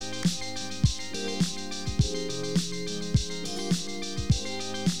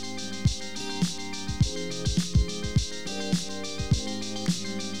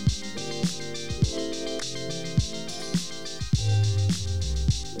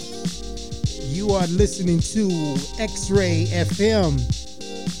You are listening to X-Ray FM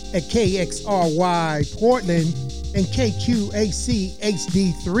at KXRY Portland and KQAC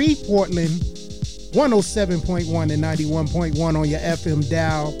HD3 Portland, 107.1 and 91.1 on your FM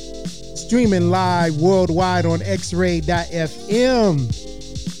dial. Streaming live worldwide on xray.fm.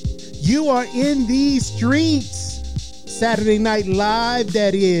 You are in these streets. Saturday Night Live,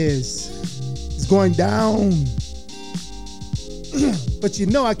 that is. It's going down. But you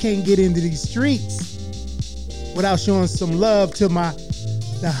know I can't get into these streets without showing some love to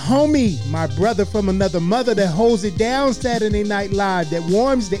the homie, my brother from another mother that holds it down Saturday Night Live, that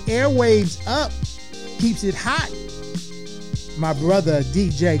warms the airwaves up, keeps it hot. My brother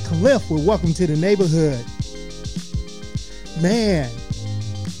DJ Cliff with Welcome to the Neighborhood. Man,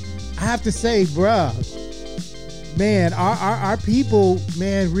 I have to say, bruh, man, our people,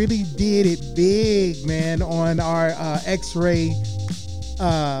 man, really did it big, man, on our X-Ray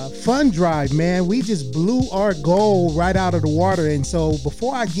fund drive, man. We just blew our goal right out of the water. And so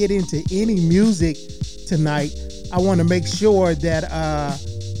before I get into any music tonight, I want to make sure that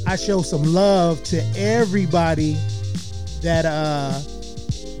I show some love to everybody that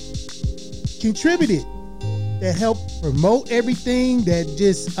contributed, that helped promote everything, that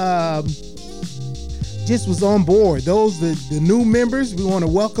just was on board. Those the new members, we want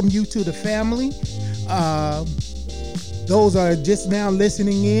to welcome you to the family. Those are just now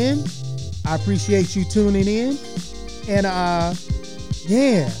listening in, I appreciate you tuning in. And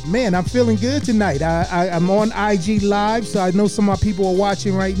yeah, man, I'm feeling good tonight. I'm on IG Live, so I know some of my people are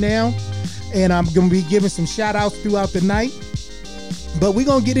watching right now. And I'm going to be giving some shout outs throughout the night. But we're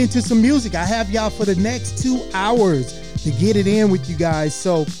going to get into some music. I have y'all for the next 2 hours to get it in with you guys.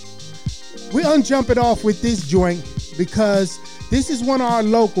 So we're going to jump it off with this joint because this is one of our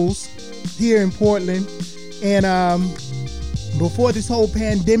locals here in Portland. And before this whole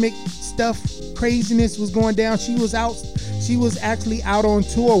pandemic stuff, craziness was going down, she was actually out on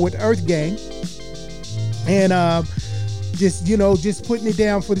tour with Earth Gang. And just putting it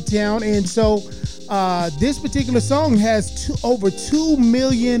down for the town. And so this particular song has over 2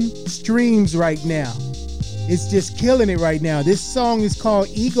 million streams right now. It's just killing it right now. This song is called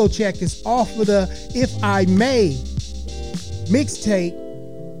Ego Check. It's off of the If I May mixtape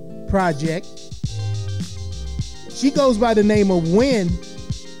project. She goes by the name of Win,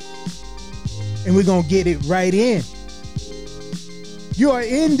 and we're going to get it right in. You are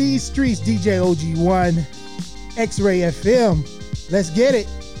in these streets, DJ OG1, X-Ray FM. Let's get it.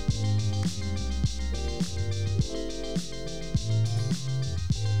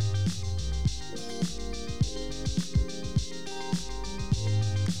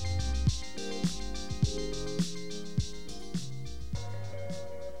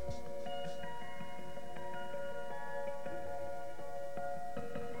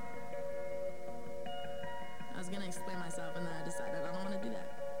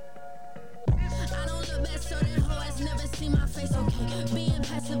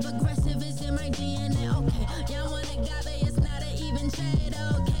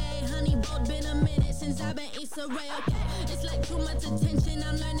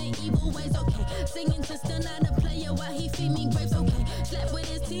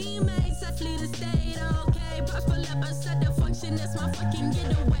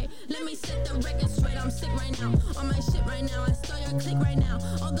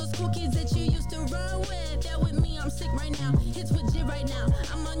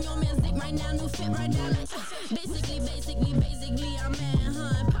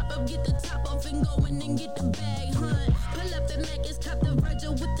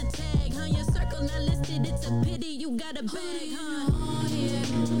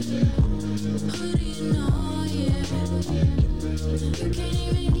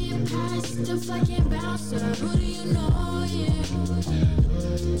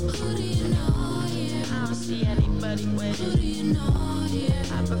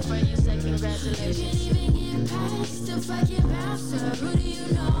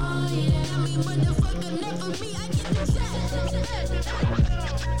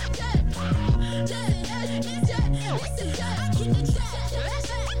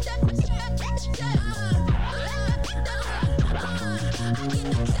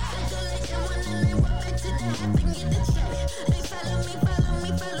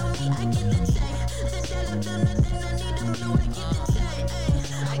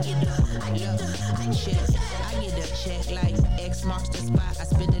 I get a check like X marks the spot. I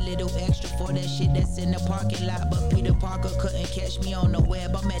spend a little extra for that shit that's in the parking lot. But Peter Parker couldn't catch me on the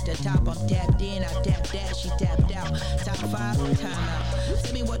web. I'm at the top, I'm tapped in, I tapped that, she tapped out. Top 5, time out.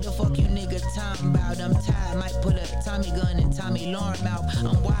 Tell me what the fuck you niggas talking about. I'm tired, might pull a Tommy gun and Tommy Lauren mouth.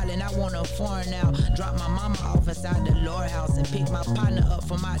 I'm wildin', I want a foreign now. Drop my mama off inside the Lord house and pick my partner up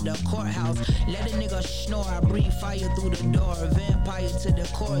from out the courthouse. Let a nigga snore, I breathe fire through the door. Vampire to the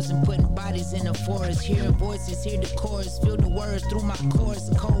chorus and putting bodies in the forest. Hearing voices, hear the chorus, feel the words through my chorus.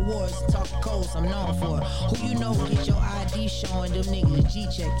 Cold wars, talk codes, I'm known for. Who you know, get your ID showing, them niggas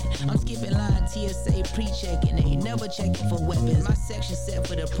G-checking. I'm skipping line TSA pre-checking. They ain't never checking for weapons. My section set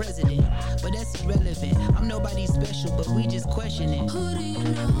for the president, but that's irrelevant. I'm nobody special, but we just questioning. Who do you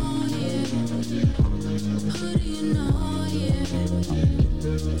know, yeah? Who do you know, yeah?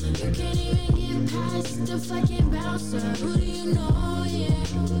 You can't even get past the fucking bouncer. Who do you know, yeah?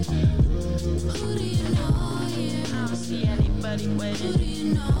 Who do you know, yeah? I don't see anybody waiting. Who do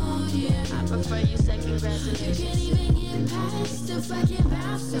you know, yeah? I prefer you say congratulations. You can't even get past the fucking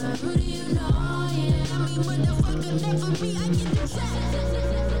bouncer. Who do you know, yeah? I mean, what the fuck could never be? I get the check.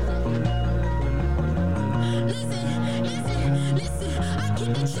 Listen, I get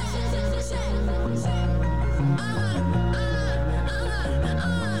the check.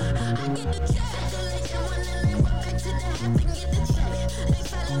 I get the check. Calculation, one and went back to the half and get the check. They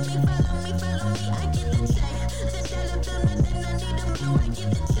follow me, I get the check. The dollar bill, nothing I need them blue, I get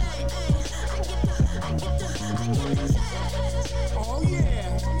the check. I get the check. Oh yeah,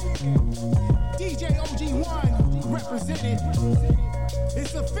 DJ OG1 represented.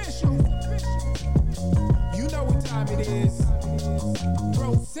 It's official. You know what time it is. Bro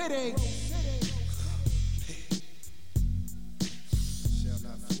City. Shall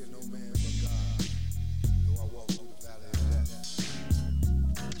not fear no man but God. Though I walk through the valley of death.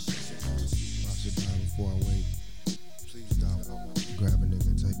 I should die before I wait. Please die, woman. Grab a nigga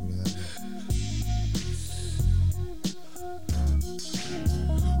and take me to heaven.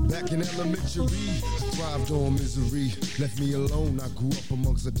 Back in elementary, I thrived on misery. Left me alone, I grew up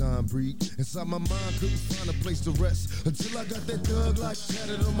amongst a dying breed. Inside my mind, couldn't find a place to rest until I got that thug life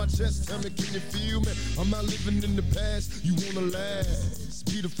tatted on my chest. Tell me, can you feel me? I'm not living in the past, you wanna last.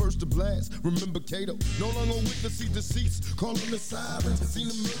 Be the first to blast. Remember Cato, no longer with the seat deceits. Calling the sirens, seen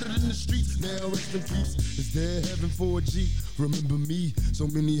them murdered in the streets. Now rest in peace, is there heaven for a G? Remember me, so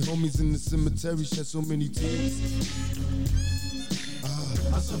many homies in the cemetery shed so many tears.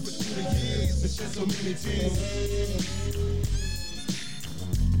 I suffered through the years and shed so many tears.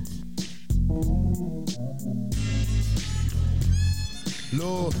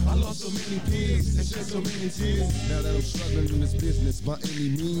 Lord, I lost so many peers and shed so many tears. Now that I'm struggling in this business, by any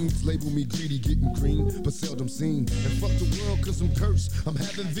means, label me greedy, getting green, but seldom seen. And fuck the world cause I'm cursed. I'm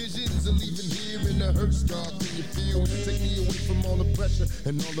having visions of leaving here in the hurt. God, can you feel? Take me away from all the pressure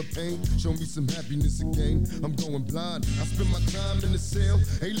and all the pain. Show me some happiness again. I'm going blind. I spend my time in the cell,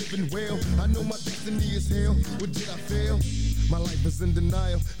 ain't living well. I know my destiny is hell. What did I fail? My life is in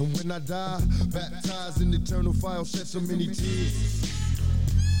denial, and when I die, baptized in eternal fire, shed so many tears.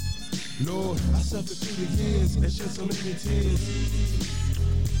 Lord, I suffered through the years and shed so many tears.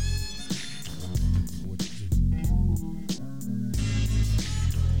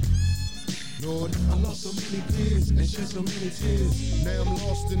 Lord, I lost so many peers and shed so many tears. Now I'm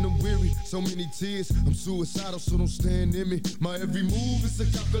lost in the weary, so many tears. I'm suicidal, so don't stand near me. My every move is a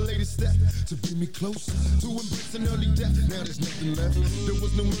calculated step to bring me closer to embracing early death. Now there's nothing left. There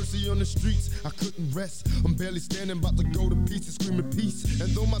was no mercy on the streets. I couldn't rest. I'm barely standing, about to go to pieces, screaming peace.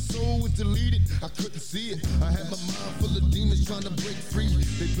 And though my soul was deleted, I couldn't see it. I had my mind full of demons trying to break free.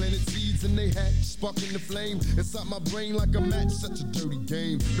 They planted seeds and they hatched, sparking the flame inside my brain like a match. Such a dirty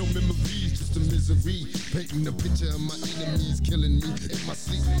game. No memories, just the misery, painting a picture of my enemies killing me in my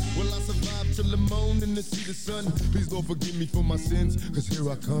sleep. Will I survive till the morning to see the sun? Please Lord forgive me for my sins, cause here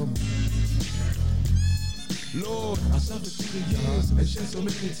I come. Lord, I suffered through the years and shed so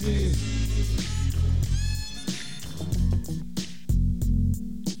many tears.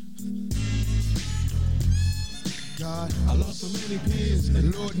 God, I lost so many peers,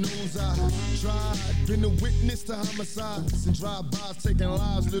 and Lord knows I tried. Been a witness to homicides and drive-bys, taking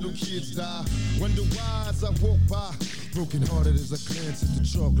lives, little kids die. Wonder why as I walk by, broken hearted as I glance at the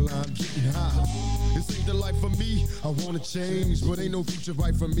chalk line, getting high. This ain't the life for me, I wanna change, but ain't no future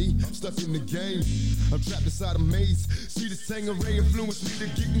right for me. I'm stuck in the game, I'm trapped inside a maze. See this Tangeray influence me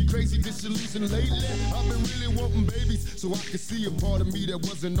to getting crazy, disillusioned lately. I've been really wanting babies, so I could see a part of me that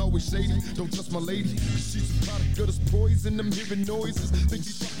wasn't always shady. Don't trust my lady, cause she's a product of this poison. I'm hearing noises, think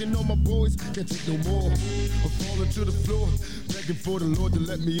she's fucking on my boys. Can't take no more, I'm falling to the floor, begging for the Lord to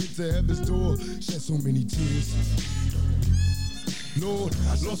let me into heaven's door. Shed so many tears. Lord,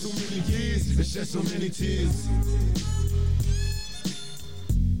 I lost so many years and shed so many tears.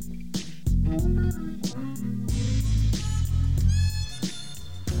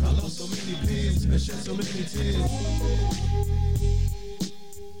 I lost so many peers and shed so many tears.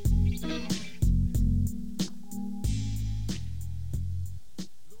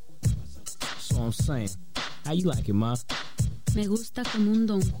 So I'm saying, how you like it, ma? Me gusta como un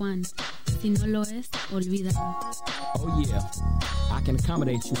Don Juan. Si no lo es, olvídalo. Oh yeah, I can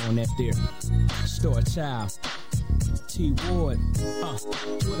accommodate you on that there. Store child, T Ward,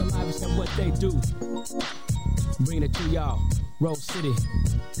 two of the livest and what they do. Bring it to y'all, Rose City,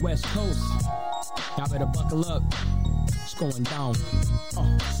 West Coast. Y'all better buckle up. It's going down.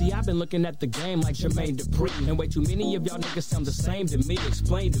 See, I've been looking at the game like Jermaine Dupri, and way too many of y'all niggas sound the same to me.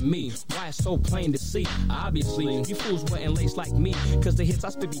 Explain to me why it's so plain to see. Obviously, you fools wasn't laced like me, cause the hits I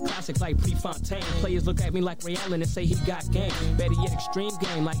spit be classic like Prefontaine. Players look at me like Ray Allen and say he got game. Better yet, extreme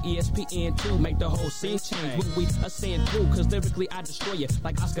game like ESPN2. Make the whole scene change when we ascend through, cause lyrically I destroy you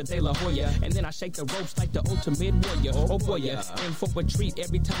like Oscar De La Hoya. And then I shake the ropes like the ultimate warrior. Oh boy, yeah. And for a treat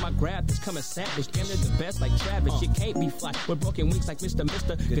every time I grab this coming savage. Damn near the best like Travis. You can't be fly with broken wings like Mr.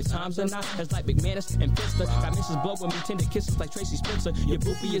 Good times are not as like McManus and Fister. Got Mrs. Blow with me tender kisses like Tracy Spencer. Your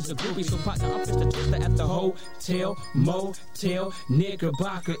boopy is a groupie, so partner I'm Mr. Twister at the hotel, motel,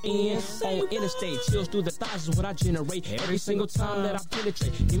 Knickerbocker Inn. On interstate, chills through the thighs is what I generate every single time that I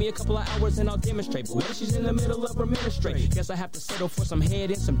penetrate. Give me a couple of hours and I'll demonstrate. But when she's in the middle of her ministry, guess I have to settle for some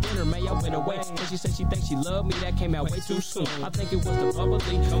head and some dinner. May I went away and she said she thinks she loved me. That came out way too soon. I think it was the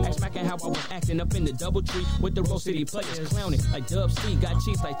bubbly. Act smacking how I was acting up in the double tree with the Rose City players clowning like Dub C. Got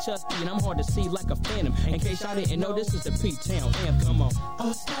cheeks like Chusky and I'm hard to see like a phantom. In case y'all didn't know, this is the P-Town anthem. Come on.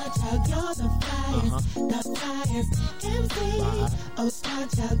 Oh, Star Child, you're the flyest, the flyest MC. Oh, Star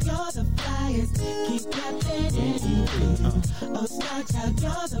Child, you're the flyest. Keep rapping and oh, Star Child,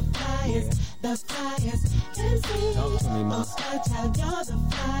 you're the flyest MC. Talk to me, ma. Oh, Star Child, you're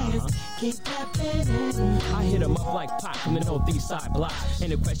the flyest. Keep rapping and I hit him up like Pac from the Northeast Side block.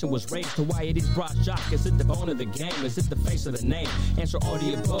 And the question was raised to why it is Brock Jock. Is it the bone of the game? Is it the face of the name? Answer all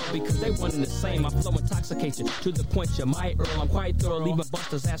the above because they one and the same. My flow intoxicates you to the point you might earl. I'm quite thorough, leaving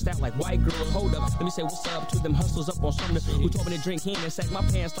busters assed out like white girls. Hold up, let me say what's up to them hustlers up on Sumner who told me to drink hen and sack my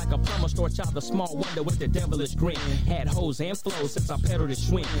pants like a plumber. Store child, the small wonder with the devilish grin. Had hoes and flows since I pedaled the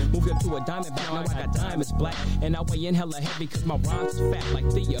swing. Moved up to a diamond back, now I got diamonds black. And I weigh in hella heavy cause my rhymes is fat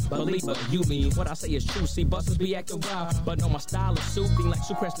like Thea. Believer, you mean what I say is true. See, busters be acting wild, but no, my style is soothing like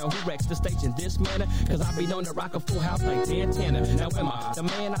Sucrest. No, who wrecks the stage in this manner? Cause I be known to rock a full house like Dan Tanner. Now am I the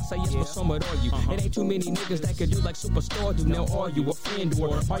man? I say yes, but some would argue. It ain't too many niggas that could do like Superstar do. Now are you a friend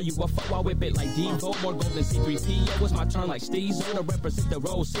or are you a foe? I whip it like Devo, more golden C3P. Yo, it's my turn like Steve to represent the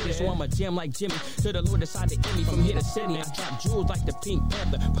Rose City. So I'm a gem like Jimmy. To the Lord decided to me from here to Sydney. I drop jewels like the Pink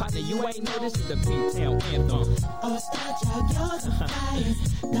Panther. Partner, you ain't know this is the P-Town anthem. oh, Star Child, you're the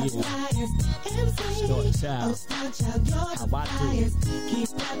flyest, the flyest MC. Star Child. Oh, Star Child, you're How the I do. flyest. Keep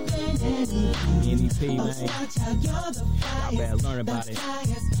rapping and NEP, oh, man. Star Child, you're the flyest. Y'all better learn about the it.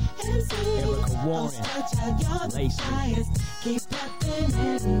 flyest MC. Erica Oh, Warren, Star Child, you're the Lacey. flyest. Keep rapping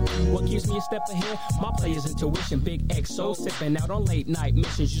and What keeps me a step ahead? My player's intuition. Big XO sipping out on late night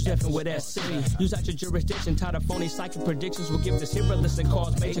missions. You stepping with SC. Use out your jurisdiction. Tired of phony psychic predictions. Will give this here a listen.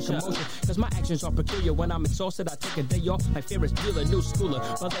 Cause major commotion. Cause my actions are peculiar. When I'm exhausted, I take a day off. Like Ferris Bueller, new schooler.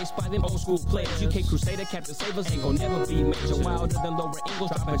 But they spy them old school players. UK Crusader, Captain Savers ain't gon' never be major. Wilder than Laura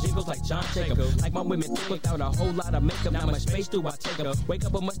Ingalls. Dropping jingles like John Jacob. Like my women think without a whole lot of makeup. Now much space do I take up? Wake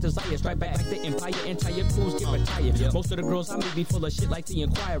up with much desire. Strike back like the Empire. Entire crews get retired. Most of the girls I meet be full of shit like the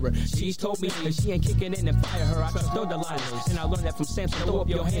Inquirer. She's told me that she ain't kicking in and fire her. I trust no Delilahs. And I learned that from Samson. Throw up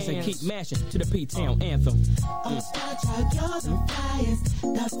your hands and keep mashing to the P-Town anthem. oh, Star Child, you're the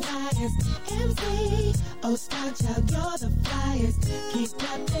flyest MC. Oh, Star Child, you're the flyest. Keep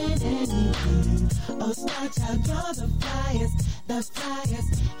rapping and oh, Star Child, you're the flyest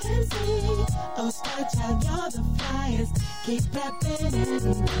MC. Oh, Star Child, you're the flyest. Keep rapping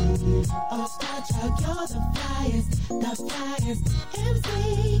and oh, Star Child, you're the flyest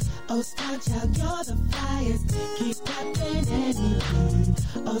MC. Oh, Star Child, you're the flyest. Keep rapping and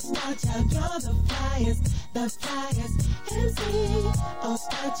oh, Star Child, you're the flyest MC. Oh,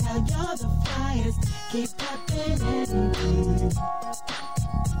 Star Child, you're the flyest. Keep rapping and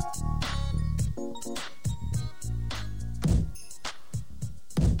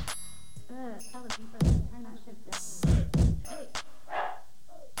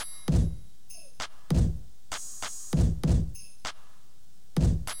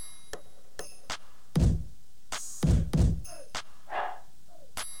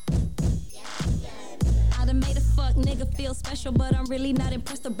I done made a fuck nigga feel special special, but I'm really not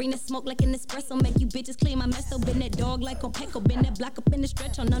impressed. I'll bring the smoke like an espresso, make you bitches clean my mess. Been that dog like on Pecco, been that block up in the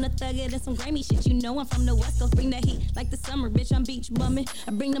stretch on none of thugger and some grimy shit. You know I'm from the West Coast, bring that heat like the summer, bitch. I'm beach bumming.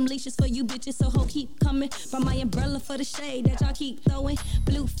 I bring them leashes for you bitches, so ho keep coming. From my umbrella for the shade that y'all keep throwing.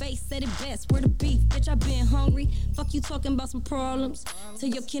 Blue face said it best, where the beef, bitch. I been hungry. Fuck you talking about some problems. Tell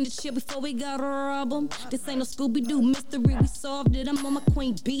your kin to chill before we gotta rob them. This ain't no Scooby-Doo mystery, we solved it. I'm on my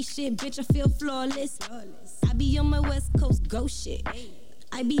queen bee shit, bitch. I feel flawless. I be on my West Coast go shit.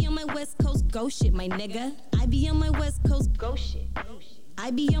 I be on my West Coast go shit, my nigga. I be on my West Coast go shit.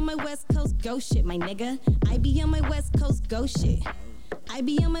 I be on my West Coast go shit, my nigga. I be on my West Coast go shit. I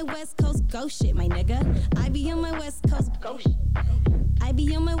be on my West Coast go shit, my nigga. I be on my West Coast go shit. I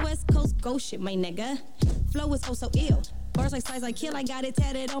be on my West Coast go shit, my nigga. Flow is oh so ill. Bars like size I kill, I got it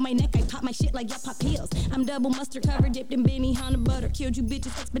tatted on my neck. I pop my shit like y'all pop pills. I'm double mustard covered, dipped in Benny Hanna butter. Killed you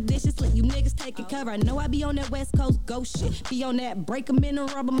bitches expeditious, let you niggas take a cover. I know I be on that West Coast ghost shit. Be on that break 'em in and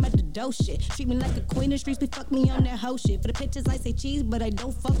rub 'em at the dough shit. Treat me like a queen in the streets, but fuck me on that hoe shit. For the pictures I say cheese, but I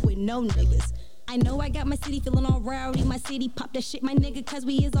don't fuck with no niggas. I know I got my city feeling all rowdy. My city pop that shit, my nigga, cause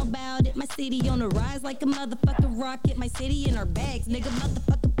we is all about it. My city on the rise like a motherfucking rocket. My city in our bags, nigga,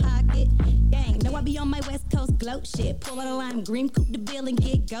 motherfucking pocket. Gang, know I be on my West Coast gloat shit. Pull out a lime green, coupe the bill and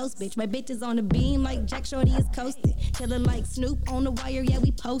get ghost, bitch. My bitch is on the beam like Jack Shorty is coasted. Chillin' like Snoop on the wire, yeah,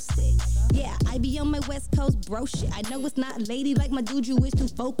 we posted. Yeah, I be on my West Coast bro shit. I know it's not lady like my dude, you is too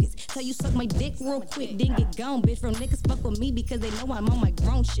focused. Tell you suck my dick real quick, then get gone, bitch. From niggas fuck with me because they know I'm on my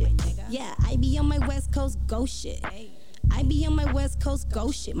grown shit. Yeah, I be on my West Coast go shit. I be on my West Coast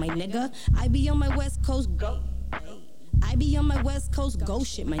go shit, my nigga. I be on my West Coast go. I be on my West Coast go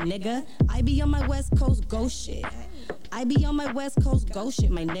shit, my nigga. I be on my West Coast go shit. I be on my West Coast go shit,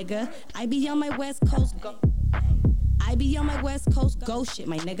 my nigga. I be on my West Coast go. I be on my West Coast go shit,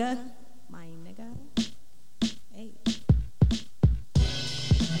 my nigga. My nigga. Hey.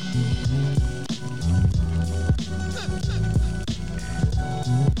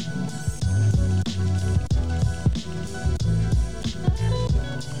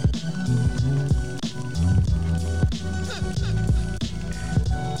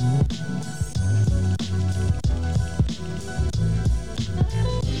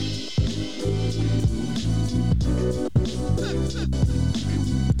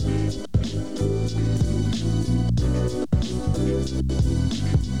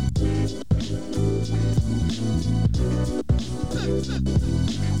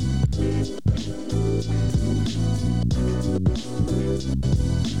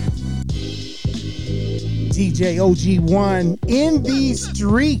 DJ OG1 in these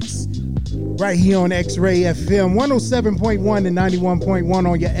streets right here on X-Ray FM 107.1 and 91.1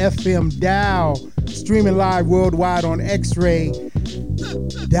 on your FM dial, streaming live worldwide on X-Ray.fm.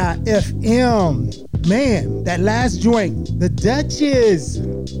 Man, that last joint, the Duchess,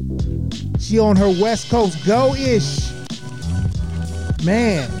 she on her West Coast go-ish.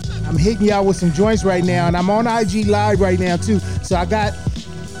 Man, I'm hitting y'all with some joints right now, and I'm on IG live right now too. So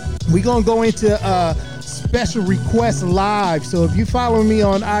we gonna go into special requests live. So if you follow me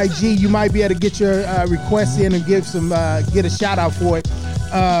on IG, you might be able to get your requests in and get a shout out for it.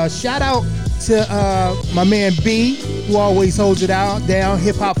 Shout out to my man B, who always holds it down.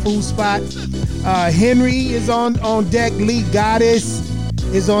 Hip Hop Food Spot. Henry is on deck. Lee Goddess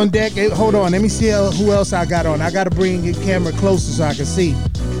is on deck. Hey, hold on, let me see who else I got on. I got to bring the camera closer so I can see.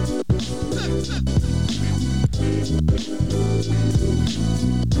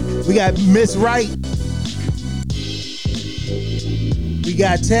 We got Miss Wright. We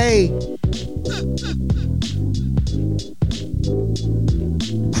got Tay.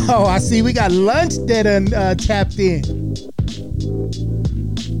 Oh, I see. We got Lunch that tapped in.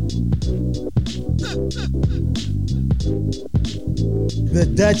 The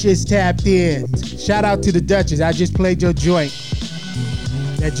Duchess tapped in. Shout out to the Duchess. I just played your joint.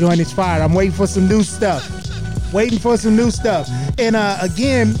 That joint is fire. I'm waiting for some new stuff. And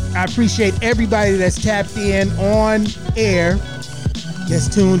again, I appreciate everybody that's tapped in on air, that's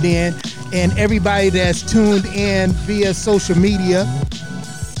tuned in, and everybody that's tuned in via social media.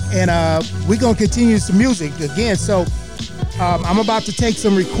 And we're going to continue some music again. So I'm about to take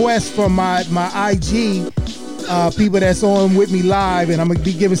some requests from my IG people that's on with me live, and I'm going to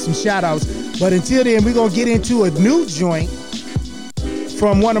be giving some shout outs. But until then, we're going to get into a new joint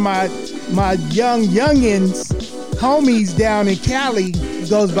from one of my youngins, homies down in Cali. He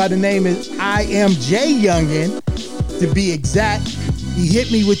goes by the name of I Am J Youngin, to be exact. He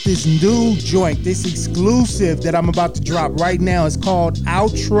hit me with this new joint, this exclusive that I'm about to drop right now. It's called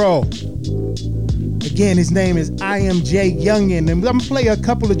Outro. Again, his name is I Am J Youngin, and I'm gonna play a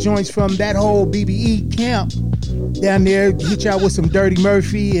couple of joints from that whole BBE camp down there, hit y'all with some Dirty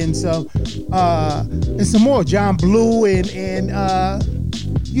Murphy and some more John Blue and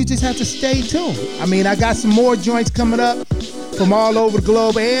you just have to stay tuned. I mean, I got some more joints coming up from all over the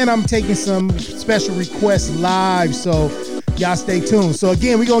globe, and I'm taking some special requests live, so y'all stay tuned. So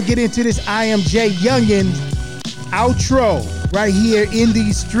again, we're gonna get into this I Am Jay Youngin outro right here in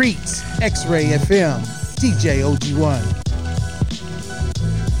these streets. X-Ray FM, DJ OG1.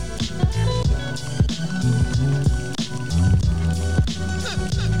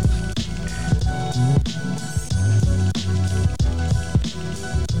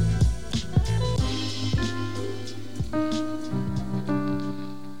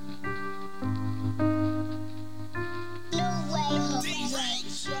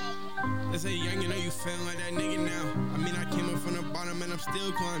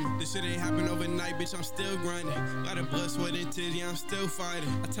 I'm still grinding. Got a blood, sweat, and tears, yeah, I'm still fighting.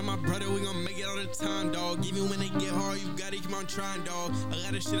 I tell my brother we gon' make it all the time, dog. Even when they get hard, you gotta keep on trying, dog. A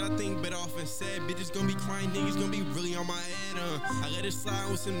lot of shit I think bit off and said. Bitches gon' be crying, niggas gon' be really on my head, I let it slide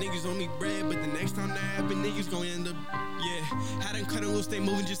with some niggas on me bread, but the next time that happen, niggas gon' end up, yeah. Had them cut loose, they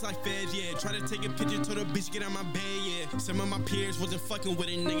moving just like feds, yeah. Try to take a picture, told the bitch get out my bed, yeah. Some of my peers wasn't fucking with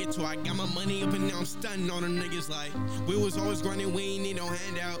a nigga, till I got my money up and now I'm stunting on them niggas like. We was always grinding, we ain't need no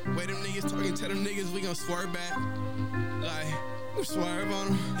handout. Where them niggas talking, tell them niggas we gon' swerve back. Like, we swerve on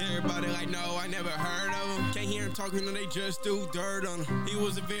him. Everybody like, no, I never heard of him. Can't hear him talking, no, they just do dirt on him. He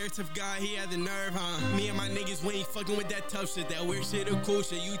was a very tough guy, he had the nerve, huh? Me and my niggas, we ain't fucking with that tough shit. That weird shit or cool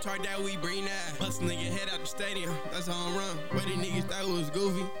shit, you talk that, we bring that. Bust a nigga head out the stadium, that's a home run. Where the niggas thought was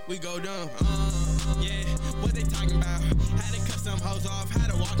goofy, we go dumb. Yeah, what they talking about? Had to cut some hoes off,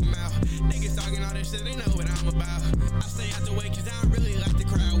 had to walk them out. Niggas talking all that shit, they know what I'm about. I stay out the way, cause I don't really like the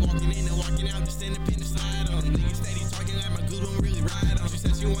crowd. Walking in and walking out, just independent slide on them. Niggas steady talking like my glue don't really ride on them. She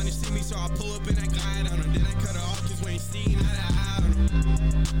said she wanted to see me, so I pull up and I glide on her. Then I cut her off, cause we ain't seen how to hide on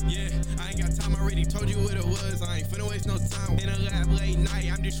them. Yeah, I ain't got time, I already told you what it was. I ain't finna waste no time in a lab late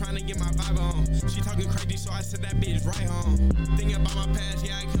night. I'm just trying to get my vibe on. She talking crazy, so I said that bitch right home. Thinking about my past,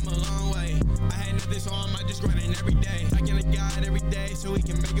 yeah, I come a long way. I had nothing, so I might just grinding every day. Talking to God every day, so he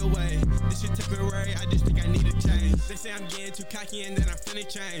can make a way. This shit temporary, I just think I need a change. They say I'm getting too cocky and then I'm finna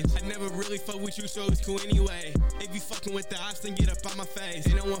change. I never really fuck with you, so it's cool anyway. If you fucking with the ops, then get up on my face.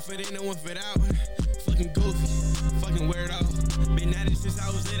 Ain't no one for in, no one for out. Fucking goofy, fucking weirdo. Been at it since I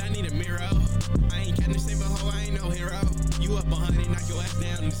was lit, I need a mirror. I ain't catching the same hoe, I ain't no hero. You up 100, knock your ass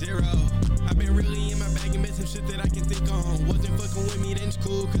down to 0. I've been really in my bag and made some shit that I can think on. Wasn't fucking with me, then it's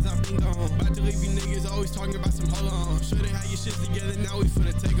cool, cause I've been gone. About to leave you niggas, always talking about some hold on. Should've had your shit together, now we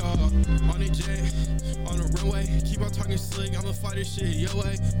finna take off. On the jet, on the runway, keep on talking slick, I'ma fight this shit your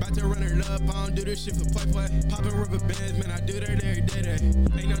way. About to run it up, I don't do this shit for play. Poppin' rubber bands, man, I do that every day.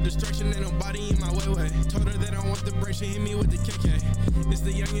 Ain't no distraction, ain't nobody in my way. Told her that I want the break, she hit me with the KK. It's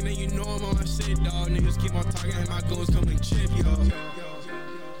the youngin' and you know I'm on my shit, dog. Niggas keep on talking, and my goons come and chip, yo.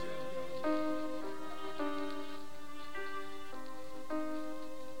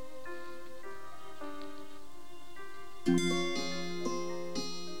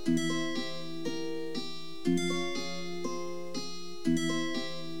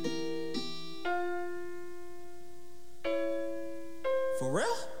 For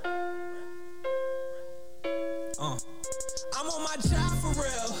real? I'm on my job for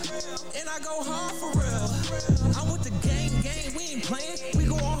real, and I go hard for real. I'm with the gang, we ain't playing, we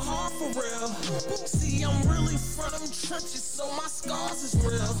going hard for real. See, I'm really from them trenches, so my scars is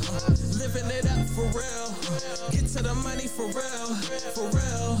real. Living it up for real, get to the money for real, for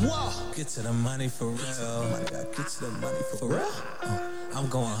real. Whoa, get to the money for real. Get to the money for real. I'm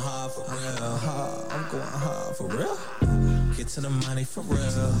going hard for real. I'm going hard for real. Get to the money for real.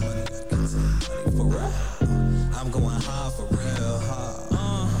 Get to the money for real. I'm going hard for real.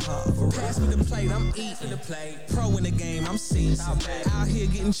 Pass me the plate, I'm eating the plate. Pro in the game, I'm seasoned. Out here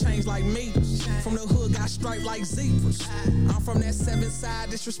getting changed like me. From the hood, got striped like zebras. I'm from that 7 side,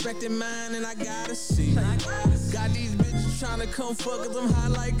 disrespecting mine, and I gotta see. Got these bitches trying to come fuck with them high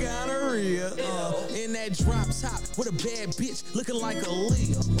like gonorrhea. In that drop top with a bad bitch looking like a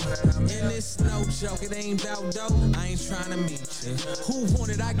Leah. And it's no joke, it ain't about dough. I ain't trying to meet you. Who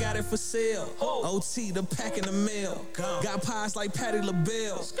want it? I got it for sale. OT, the pack in the mail. Got pies like Patti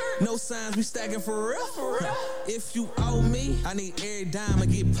LaBelle. No signs, we stacking for real. If you owe me, I need every dime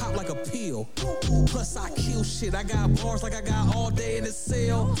and get popped like a pill. Plus I kill shit, I got bars like I got all day in the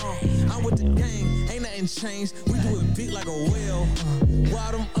cell. I'm with the gang, ain't nothing changed. We do it big like a whale.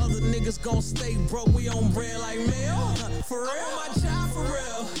 While them other niggas gon' stay broke, we on bread like mail. For real, I'm on my job for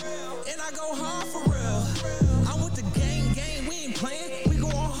real, and I go hard for real. I'm with the gang, we ain't playing, we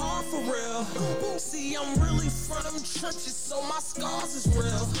going hard for real. See, I'm really from them trenches, so my scars is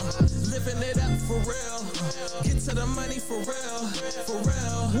real. Living it up for real. Get to the money for real. For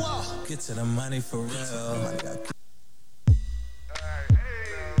real. Whoa. Get to the money for real.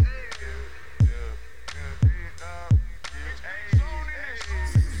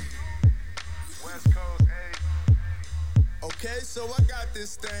 Okay, so I got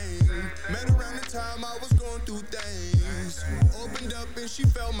this thing. Met around the time I was going through things. Opened up and she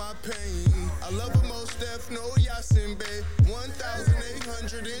felt my pain. I love her most, Steph, no Yasin, babe.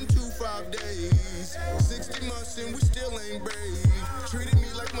 1,802 5 days. 60 months and we still ain't brave. Treated me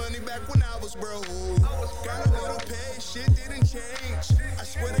like money back when I was broke. Got a little pay, shit didn't change. I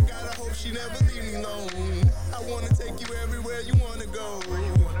swear to God, I hope she never leave me alone. I wanna take you everywhere you wanna go.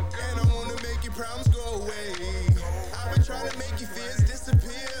 And I wanna make your problems go away. I've been trying to make your fears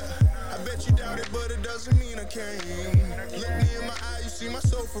disappear. I bet you doubt it, but it doesn't mean I can't. Look me in my eye, you see my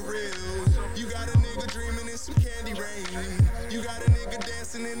soul for real. You got a nigga dreaming in some candy rain. You got a nigga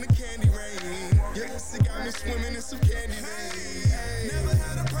dancing in the candy rain. Your pussy got me swimming in some candy rain. Never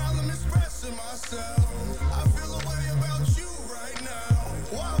had a problem expressing myself. I feel a way about you right now.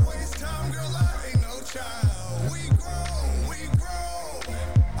 Why waste time, girl? I ain't no child. We grown.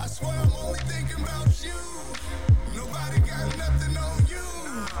 I swear I'm only thinking about you. Nobody got nothing on you.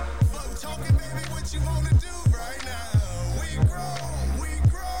 Fuck talking, baby, what you wanna do right now? We grown.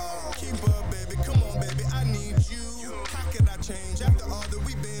 Keep up, baby, come on, baby, I need you. How can I change after all that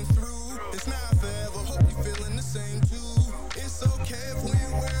we've been through? It's not forever, hope you feeling the same too. It's okay if we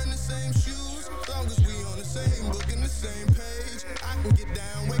ain't wearing the same shoes. As long as we on the same book and the same page. I can get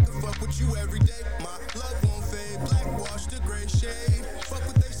down, wake up, fuck with you every day. My love won't fade, black wash the gray shade. Fuck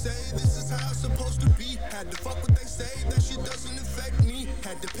what they say, this is how it's supposed to be. Had to fuck what they say, that shit doesn't affect me.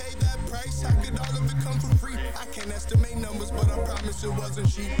 Had to pay that price, how could all of it come for free? I can't estimate numbers, but I promise it wasn't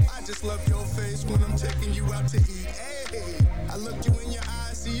cheap. I just love your face when I'm taking you out to eat. Hey, I looked you in your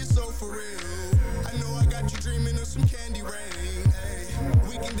eyes, see you so for real. I know I got you dreaming of some candy rain. Hey,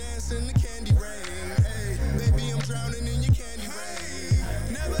 we can dance in the candy rain. Hey, baby, I'm drowning in your candy rain.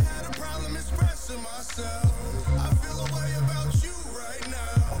 Never had a problem expressing myself. I feel a way about you right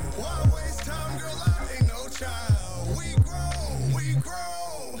now. Why waste time, girl? I ain't no child. We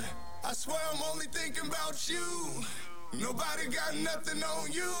grown. I swear I'm only thinking about you. Nobody got nothing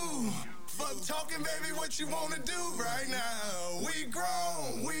on you. Fuck talking, baby, what you wanna do right now? We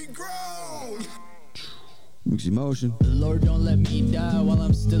grown. Mix emotion. Lord, don't let me die while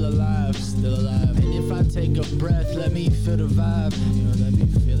I'm still alive. And if I take a breath, let me feel the vibe. Let me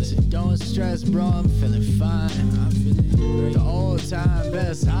feel it. So don't stress, bro, I'm feeling fine. I'm feeling great. The all-time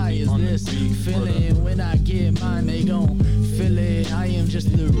best high is this feeling. When I get mine, they gon' feel it. I am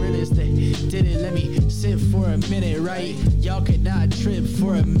just the realest that did it. Let me sit for a minute, right? Y'all could not trip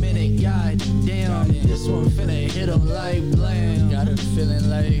for a minute. God damn, this one finna hit 'em like blam. Got her feeling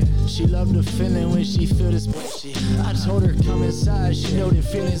like she loved the feeling when she feel this. I told her come inside, she know the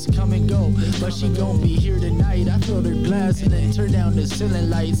feelings come and go, but she gon' be here tonight. I filled her glass and then turned down the ceiling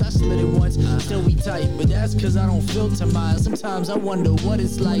lights. I slid it once, still we tight, but that's cause I don't filter mine. Sometimes I wonder what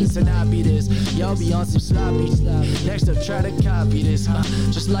it's like to not be this. Y'all be on some sloppy. Next up try to copy this,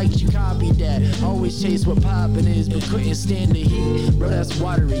 just like you copied that. Always chase what poppin' is, but couldn't stand the heat. Bro, that's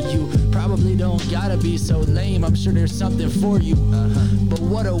watery. You probably don't gotta be so lame. I'm sure there's something for you, but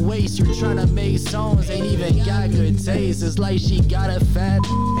what a waste. You're trying to make songs, ain't even got good taste. It's like she got a fat,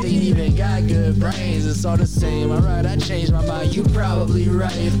 ain't even got good brains. It's all the same. Alright, I changed my mind. You probably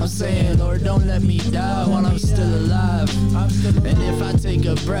right. I'm saying, Lord, don't let me die while I'm still alive. And if I take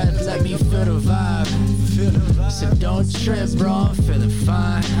a breath, let me feel the vibe. So don't trip, bro, I'm feeling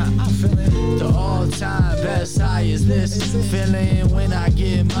fine. The all-time best high is this feeling. When I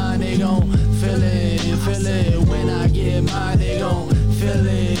get mine, they gon' feel it. When I get mine, they gon' feel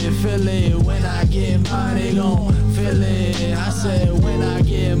it. When I get mine, they gon' feel it. I said when I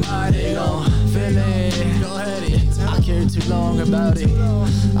get mine, they gon' feel it. Go ahead. I cared too long about it.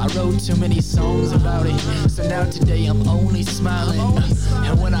 I wrote too many songs about it. So now today I'm only smiling.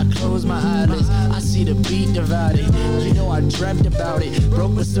 And when I close my eyelids, I see the beat divided. You know I dreamt about it.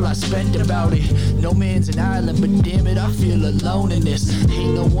 Broke but still I spent about it. No man's an island, but damn it, I feel alone in this.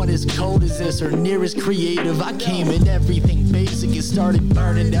 Ain't no one as cold as this or near as creative. I came in everything basic and started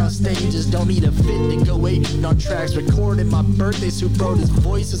burning down stages. Don't need a fit to go 8 on tracks. Recording my birthdays, who brought his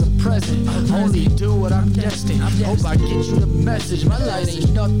voice as a present. Only do what I'm destined. Hope I get you the message. My light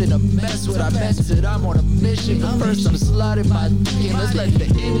ain't nothing to mess with. I meant it, I'm on a mission. But first I'm sliding my dick in. Let's let the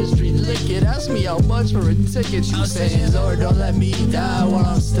industry lick it. Ask me how much for a ticket. You saying, Lord, don't let me die while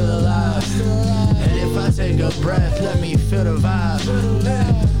I'm still alive. And if I take a breath, let me feel the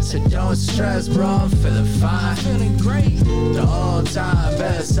vibe. So don't stress, bro, I'm feeling fine. Feeling great. The all-time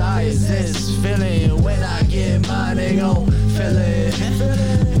best high is this feeling. When I get mine, they gon' feel it.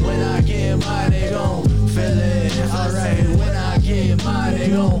 When I get mine, they gon' feel it. Alright, when I get mine, they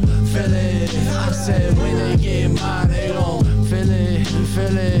gon' feel it. I said when they get mine, they gon' feel it,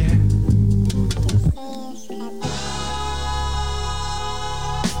 feel it.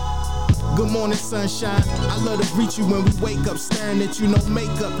 Good morning, sunshine. I love to greet you when we wake up, staring at you, no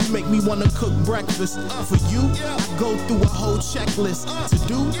makeup. You make me wanna cook breakfast. For you, I go through a whole checklist. To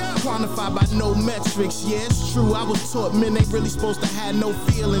do, quantify by no metrics. Yeah, it's true, I was taught men ain't really supposed to have no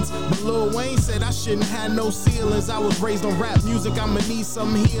feelings. But Lil Wayne said I shouldn't have no ceilings. I was raised on rap music, I'ma need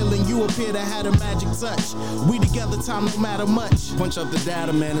some healing. You appear to have a magic touch. We together, time no matter much. Punch up the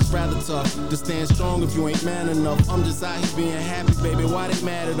data, man, it's rather tough to stand strong if you ain't man enough. I'm just out here being happy, baby, why they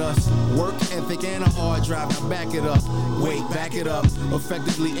mad at us? Work ethic and a hard drive, now back it up. Wait, back it up.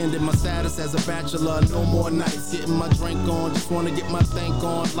 Effectively ended my status as a bachelor. No more nights, getting my drink on. Just wanna get my thank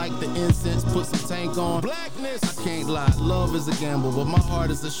on. Like the incense, put some tank on. Blackness, I can't lie, love is a gamble, but my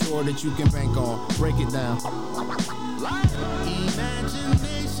heart is assured that you can bank on. Break it down.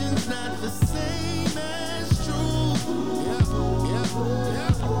 Imagination's not the same as true.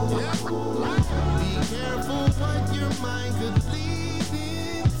 Be careful what your mind could lead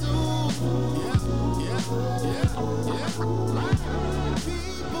into.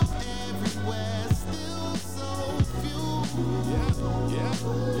 People everywhere, still so few.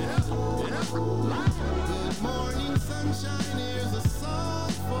 Good morning, sunshine, here's a song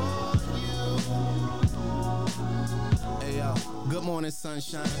for you. Hey yo, good morning,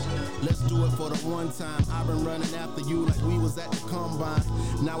 sunshine. Let's do it for the one time. I've been running after you like we was at the combine.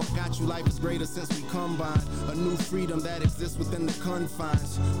 Now I got you, life is greater since we combined. A new freedom that exists within the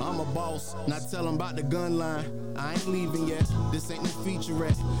confines. I'm a boss, not tell 'em about the gun line. I ain't leaving yet, this ain't no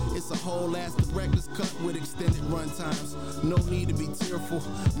featurette. It's a whole ass director's cut with extended run times. No need to be tearful.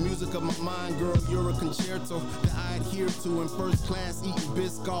 Music of my mind, girl, you're a concerto that I adhere to in first class, eating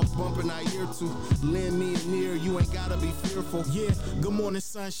Biscoff, bumping I ear to. Lend me an ear, you ain't gotta be fearful. Yeah, good morning,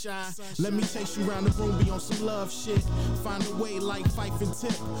 sunshine. Let me take you around the room, be on some love shit. Find a way like Fife and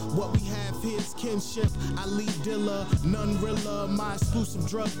Tip. What we have here is kinship. I lead dealer, none realer. My exclusive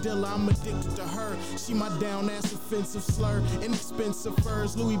drug dealer, I'm addicted to her. She my down ass offensive slur. Inexpensive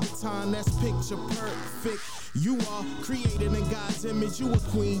furs, Louis Vuitton, that's picture perfect. You are created in God's image. You a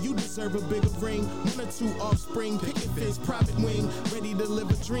queen, you deserve a bigger ring. 1 or 2 offspring, picket fence, private wing. Ready to live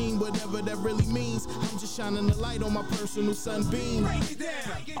a dream, whatever that really means. I'm just shining the light on my personal sunbeam. Break it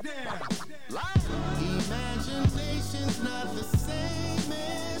down. Imagination's not the same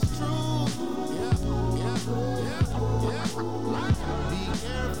as true. Be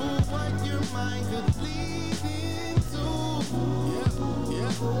careful what your mind could lead into.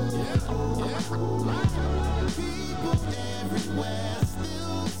 People everywhere,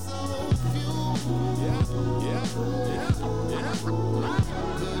 still so few.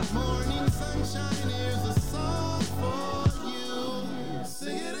 Good morning, sunshine, here's a song for you.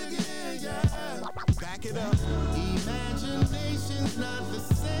 Sing it again, yeah. Back it up. Imagination's not the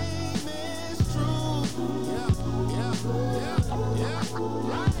same as true.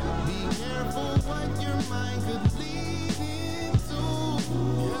 Be careful what your mind could lead into.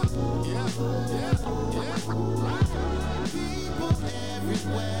 People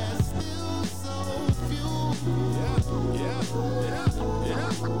everywhere, still so few.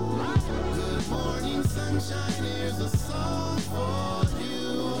 Good morning, sunshine, here's a song for you.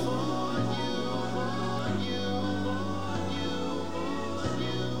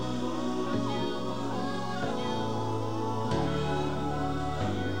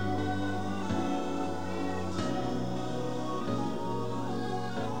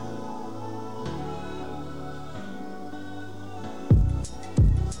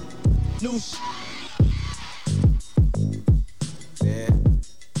 New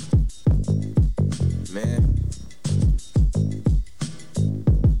man.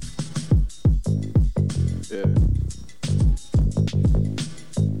 Yeah.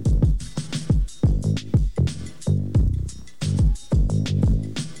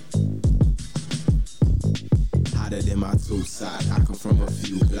 Hotter than my two side. I come from a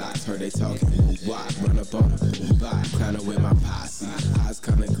few blocks. Heard they talking why run up on a boom box. Kinda with my posse. Eyes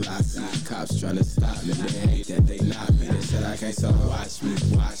kinda glassy. Cops tryna stop me. They hate that they not me. They said I can't stop. Watch me.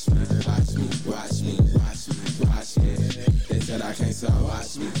 They said I can't stop.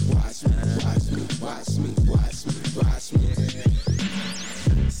 Watch me.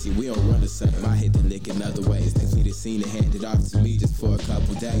 See, we we don't run the same. I hit the lick in other ways. They feed the scene and hand it off to me just for a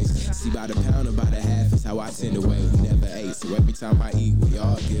couple days. See, by the pound or by the half is how I tend to weigh. We never ate, so every time I eat, we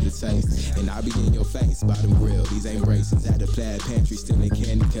all get a taste. And I be in your face, bottom grill, these ain't braces. At the plaid pantry, stealing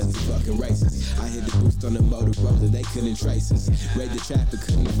candy cause it's fucking racist. I hit the boost on the Motorola, they couldn't trace us. Raid the traffic,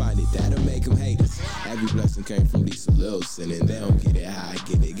 couldn't find it, that'll make them hate us. Every blessing came from Lisa Wilson, and they don't get it how I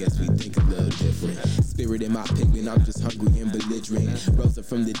get it. Guess we think a little different. Spirit in my pigment, I'm just hungry and belligerent. Rose up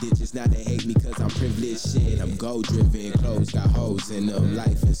from the ditches, now they hate me cause I'm privileged. Shit, I'm gold driven, clothes got hoes in them.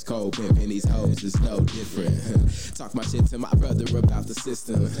 Life is cold, pimping these hoes is no different. Talk my shit to my brother about the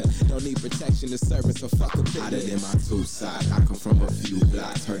system. Don't need protection to service, so fuck a bitch. Hotter than my two side, I come from a few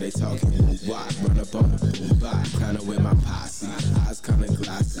blocks. Heard they talking why run up on the boom box. Kinda with my posse, eyes kinda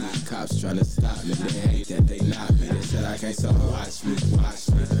glassy. Cops tryna stop me, they hate that they not me. They said I can't so watch me, watch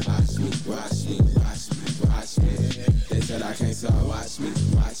me, watch me, watch me, watch me, watch me. They said I can't so watch me,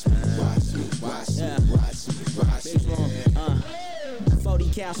 watch me, watch me, watch me, watch me, watch me. 40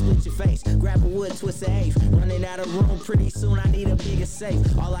 cal, split your face. Grab a wood, twist a eighth. Running out of room, pretty soon I need a bigger safe.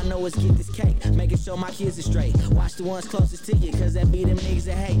 All I know is get this cake, making sure my kids are straight. Watch the ones closest to you, cause that be them niggas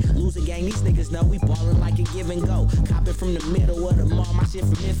that hate. Lose a gang, these niggas know we ballin' like a give and go. Copping from the middle of the mall, my shit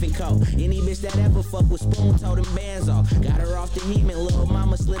from Infant Co. Any bitch that ever fuck with Spoon, told them bands off. Got her off the Heeman, little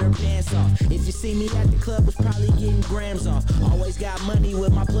mama slid her pants off. If you see me at the club, was probably getting grams off. Always got money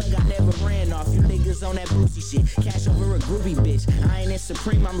with my plug, I never ran off. You niggas on that booty shit, cash over a groovy bitch. I ain't in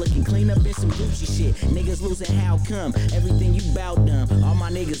Supreme, I'm looking clean up in some Gucci shit. Niggas losing, how come? Everything you bout done. All my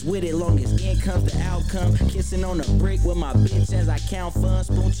niggas with it, long as in comes the outcome. Kissing on the brick with my bitch as I count funds.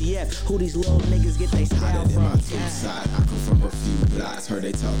 Spoon F, who these little niggas get they style from? My two side, I come from a few blocks. Heard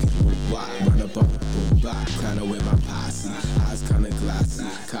they talking why run up on the boom box. Kinda with my posse, eyes kinda glassy.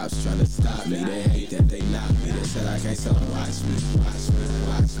 Cops tryna stop me, they hate that they not me. They said I can't so watch me, watch me,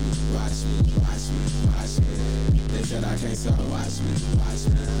 watch me, watch me, watch me, watch me. They said I can't so watch me, watch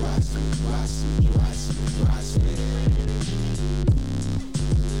me, watch me, watch me, watch me, watch me.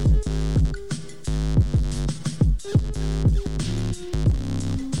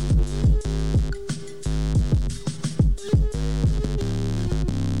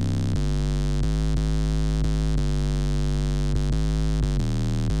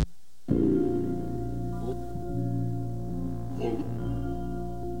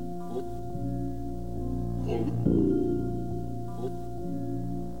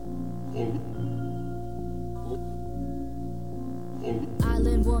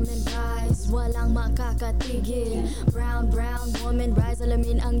 Island woman rise, walang makakatigil. Brown woman rise,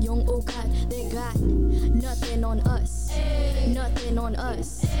 alamin ang iyong ugat. They got nothing on us, nothing on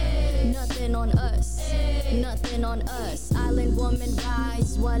us, nothing on us, nothing on us. Island woman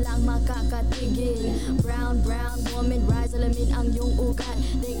rise, walang makakatigil. Brown woman rise, alamin ang iyong ugat.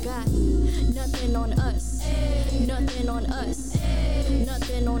 They got nothing on us, nothing on us,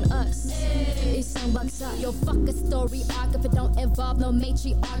 nothing on us. Isang bagsak. Yo, fuck a story arc if it don't involve no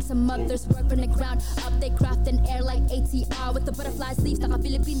matriarch. Some mothers work from the ground up, they craft an air like ATR with the butterfly sleeves.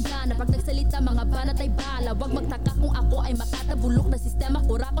 Naka-Philippine na pag nagsalita mga banat ay bala. Wag magtaka kung ako ay makatabulok na sistema.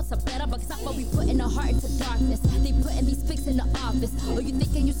 Kurakot sa pera bagsak, but we put in our heart into darkness. They putting these pics in the office. Or you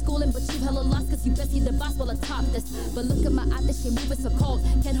thinking you schooling but you hella lost cause you best see the boss while atop this. But look at my ate, she moving so cold.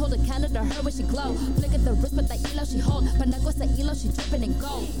 Can't hold a candle to her when she glow. Flick at the wrist but the ilaw she hold. Panago sa ilaw, she dripping in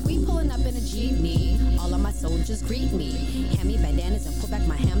gold. We pulling up in a jeepney. All of my soldiers greet me. Hand me bandanas and pull back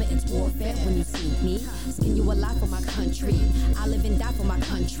my hammer. It's warfare when you see me. Skin you alive for my country. I live and die for my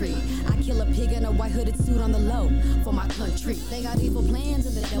country. I kill a pig in a white hooded suit on the low for my country. They got evil plans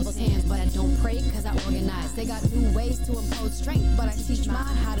in the devil's hands, but I don't pray cause I organize. They got new ways to impose strength, but I teach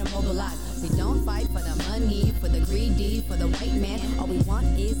mine how to mobilize. We don't fight for the money, for the greedy, for the white man. All we want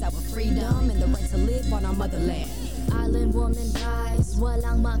is our freedom and the right to live on our motherland. Island woman rise,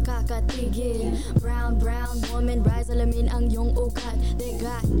 walang makakatigil. Brown woman rise, alamin ang iyong ugat. They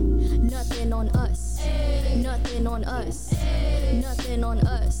got nothing on us, nothing on us, nothing on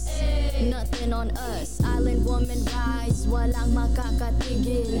us, nothing on us. Island woman rise, walang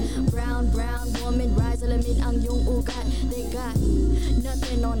makakatigil. Brown woman rise, alamin ang iyong ugat. They got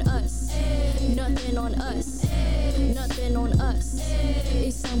nothing on us, nothing on us, nothing on us.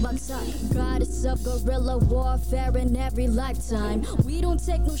 Isang bagsak, goddess of guerrilla warfare in every lifetime. We don't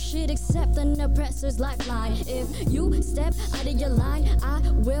take no shit except an oppressor's lifeline. If you step out of your line, I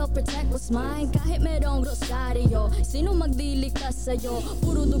will protect what's mine. Kahit merong rosaryo, sino magdiligtas sa'yo?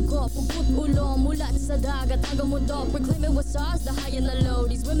 Puro dugo, pugot ulo, mulat sa dagat hanggang mundo. Proclaiming what's ours, the high and the low.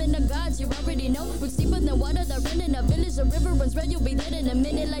 These women are gods, you already know. We're deeper than water that run in a village. A river runs red, you'll be dead in a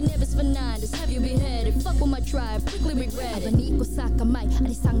minute like Nevis for 9. Just have you beheaded, fuck with my tribe, quickly regret. Abani ko sa kamay,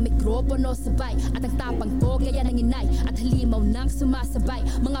 alis Isang mikropono sabay at ang tapang ko gaya ng inay at halimaw nang sumasabay.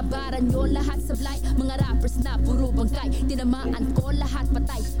 Mga bara nyo lahat sablay, mga rappers na puro bangkay. Tinamaan ko lahat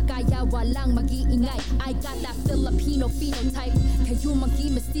patay, kaya walang mag-iingay. I got that Filipino phenotype, kayo monkey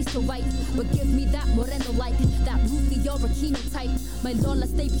mestizo white. But give me that moreno like, that Rufio Aquino type. My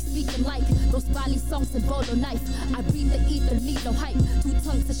lolas they be speaking like those Bali songs and bolo knife. I breathe the ether, need no hype. Two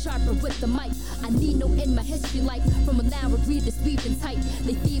tongues are sharper with the mic. I need no in my history life. From a now readers weaving tight.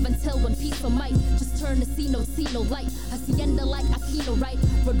 They thieve until one piece of might. Just turn to see no light. Hacienda like Aquino, right?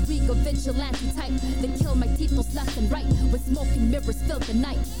 Rodrigo vigilante type. They kill my titles left and right. With smoking mirrors fill the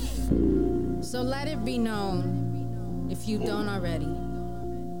night. So let it be known, if you don't already,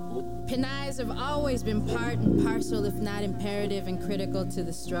 Pinayas have always been part and parcel, if not imperative and critical to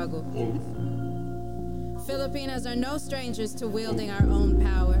the struggle. Filipinos are no strangers to wielding our own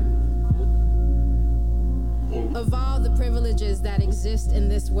power. Of all the privileges that exist in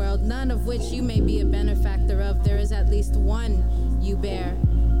this world, none of which you may be a benefactor of, there is at least one you bear,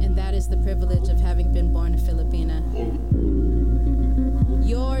 and that is the privilege of having been born a Filipina.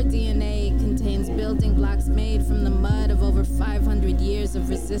 Your DNA contains building blocks made from the mud of over 500 years of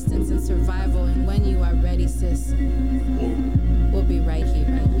resistance and survival, and when you are ready, sis, we'll be right here,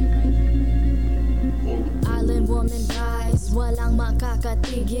 right here, right here. Island woman rise, walang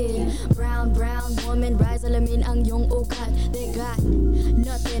makakatigil. Brown woman rise, alamin ang iyong ugat. They got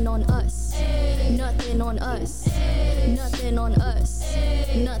nothing on us, nothing on us, nothing on us,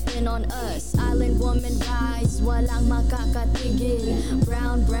 nothing on us. Island woman rise, walang makakatigil.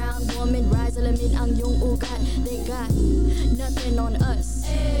 Brown woman rise, alamin ang iyong ugat. They got nothing on us,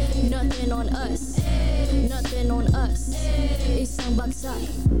 nothing on us, nothing on us. Isang bagsak.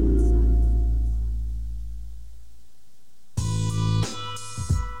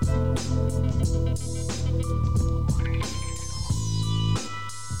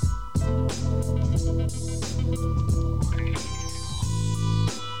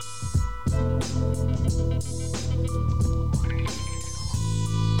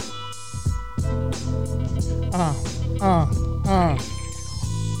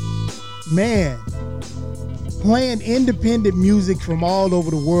 Man, playing independent music from all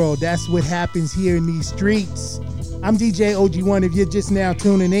over the world. That's what happens here in these streets. I'm DJ OG1 if you're just now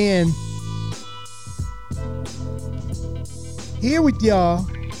tuning in. Here with y'all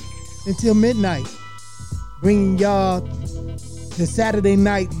until midnight, bringing y'all the Saturday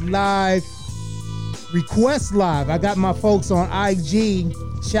Night Live Request Live. I got my folks on IG.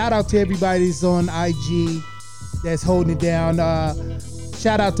 Shout out to everybody that's on IG that's holding it down.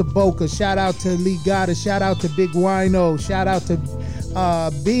 Shout out to Boca. Shout out to Lee Gotta. Shout out to Big Wino. Shout out to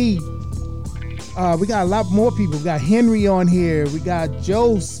B. We got a lot more people. We got Henry on here. We got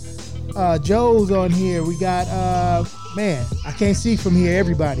Joe's on here. We got man, I can't see from here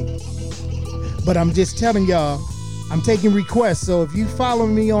everybody. But I'm just telling y'all, I'm taking requests. So if you follow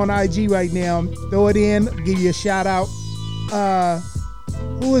me on IG right now, throw it in, give you a shout out.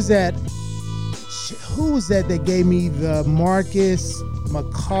 Who is that? Who was that gave me the Marcus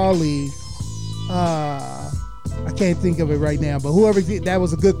McCauley? I can't think of it right now, but whoever did, that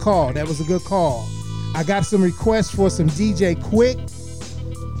was a good call. That was a good call. I got some requests for some DJ Quick.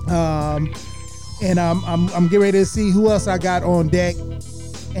 And I'm getting ready to see who else I got on deck.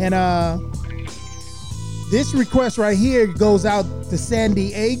 And this request right here goes out to San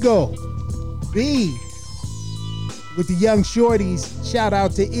Diego. B with the young shorties. Shout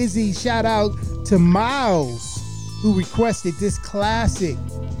out to Izzy. Shout out to Miles, who requested this classic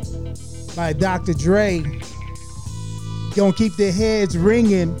by Dr. Dre. Gonna keep their heads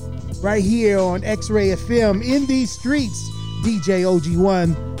ringing right here on X-Ray FM in these streets. DJ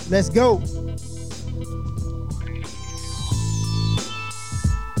OG1, let's go.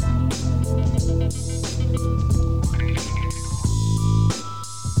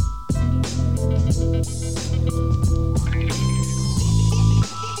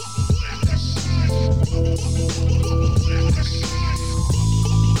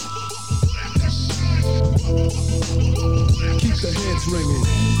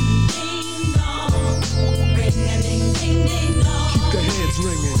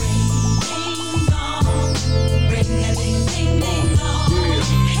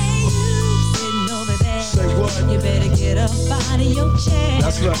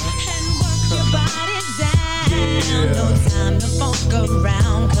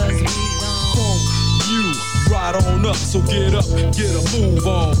 So get up, get a move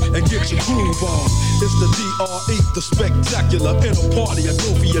on. and get your groove on. It's the DRE, the spectacular. In a party, I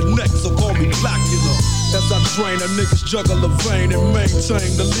go for your neck, so call me Blackula. As I drain, a niggas juggle a vein and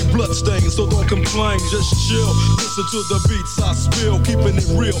maintain the lead blood stain. So don't complain, just chill. Listen to the beats I spill. Keeping it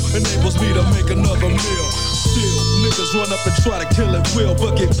real enables me to make another meal. Still, niggas run up and try to kill it will,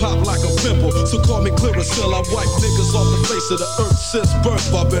 but get popped like a pimple. So call me Clearasil, I wipe niggas off the face of the earth since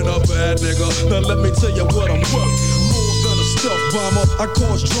birth. I've been a bad nigga, now let me tell you what I'm worth. More than a stealth bomber, I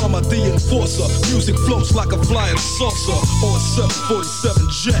cause drama, the enforcer. Music floats like a flying saucer or a 747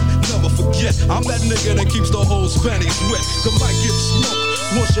 jet. Never forget, I'm that nigga that keeps the whole panties wet. The mic gets smoked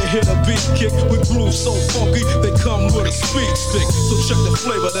once you hit a beat kick. We groove so funky, they come with a speed stick. So check the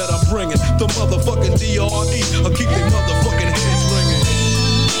flavor that I'm bringing. The motherfucking DRE, I'll keep they motherfucking heads ringing.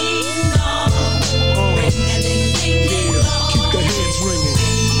 Yeah, keep the heads ringing.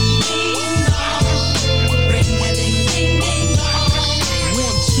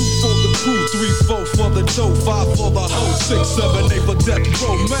 2 3 4 for the dough, 5 for the hoe, 6 7 8 for death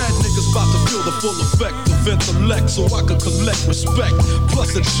row. Mad niggas about to feel the full effect of intellect, so I can collect respect.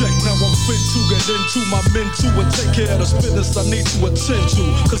 Plus a check, now I'm fit to get into my men too and take care of the business I need to attend to.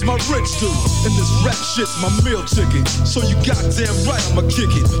 Cause my rich do, and this rap shit's my meal ticket. So you goddamn right I'ma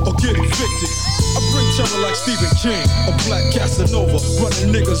kick it or get evicted. I bring terror like Stephen King, a black Casanova, running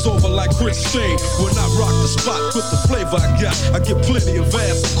niggas over like Christine. When I rock the spot with the flavor I got, I get plenty of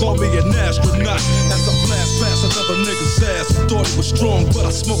ass, so call me an astronaut. As I blast past another nigga's ass, thought he was strong, but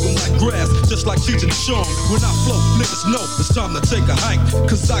I smoke him like grass, just like Cheech and Chong. When I flow, niggas know it's time to take a hike,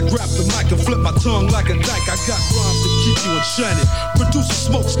 cause I grab the mic and flip my tongue like a dyke. I got rhymes to keep you enchanted, produce a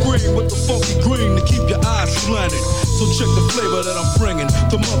smoke screen with the funky green to keep your eyes slanted. So check the flavor that I'm bringing,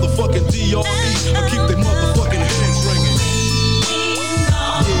 the motherfucking DRE, I keep they motherfucking hands ringing.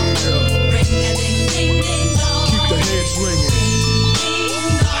 Yeah, keep the heads ringing.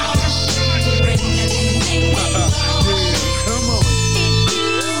 Come on. If you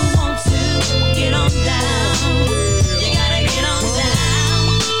want to get on down, you gotta get on down.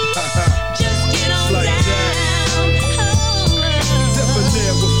 Just get on like down.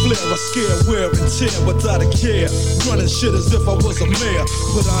 Debonair with flair, I scare, wear and tear without a care. Running shit as if I was a mayor,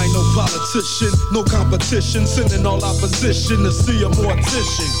 but I ain't no politician, no competition. Sending all opposition to see a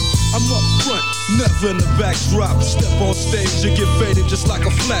mortician. I'm up front, never in the backdrop. Step on stage, you get faded just like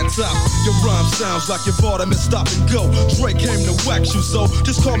a flat top. Your rhyme sounds like you bought them and stop and go. Drake came to wax you, so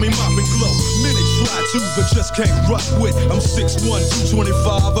just call me Mop and Glow. Many try to, but just can't rock with. I'm 6'1",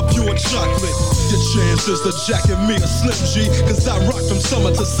 225, a pure chocolate. Your chance is to jacket me a Slim G, cause I rock from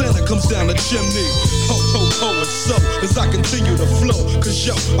summer to Santa comes down the chimney. Ho, ho, ho, and so as I continue to flow, cause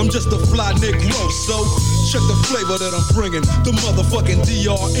yo, I'm just a fly Negro, so check the flavor that I'm bringing, the motherfucking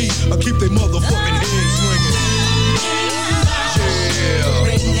DRE. I keep they motherfucking heads ringing. Yeah,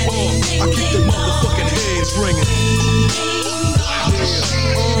 I keep they motherfucking heads ringing.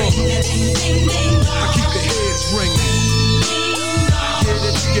 Yeah, I keep the heads ringing.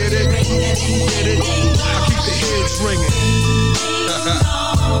 Get it, get it, get it. I keep the heads ringing.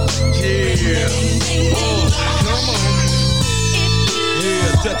 Yeah, come on. Yeah,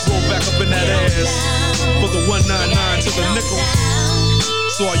 death roll back up in that ass for the 199 to the nickel.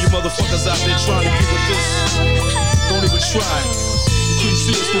 So all you motherfuckers out there trying to get with this, don't even try. You couldn't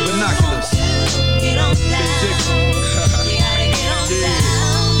see us through binoculars. They dig it. Yeah.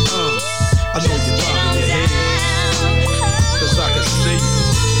 I know you're popping your head, cause I can see you.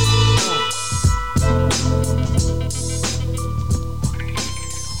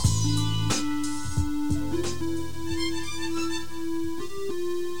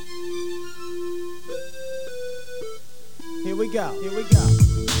 Here we go, here we go.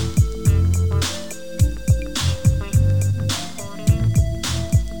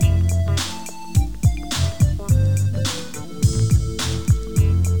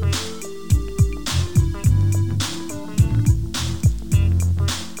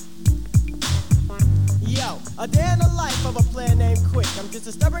 A day in the life of a player named Quick. I'm just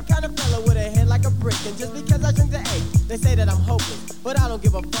a stubborn kind of fella with a head like a brick. And just because I drink the A, they say that I'm hopeless. But I don't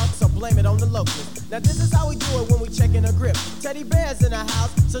give a fuck, so blame it on the locals. Now this is how we do it when we check in a grip. Teddy bears in the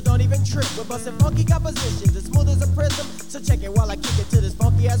house, so don't even trip. We're busting funky compositions as smooth as a prism. So check it while I kick it to this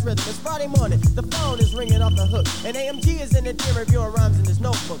funky ass rhythm. It's Friday morning, the phone is ringing off the hook. And AMG is in the den reviewing rhymes in his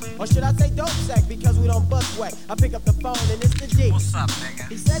notebook. Or should I say dope sack, because we don't bust whack. I pick up the phone and it's the G. What's up, nigga?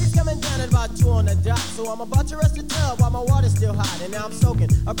 He said he's coming down at about 2 on the dot. So I'm about to rest the tub while my water's still hot. And now I'm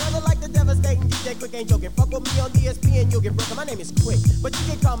soaking. A brother like the devastating DJ Quick ain't joking. Fuck with me on DSP and you'll get broken. My name is Quick, but you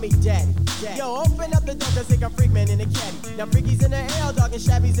can call me Daddy. Yo, open up the door cause they got Freak Man in the caddy. Now Freaky's in the L, dog, and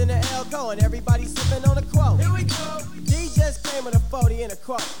Shabby's in the L-Co. And everybody's sipping on a quote. Here we go. DJ just came with a 40 and a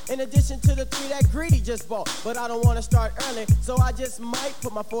quart. In addition to the 3 that Greedy just bought. But I don't wanna start early, so I just might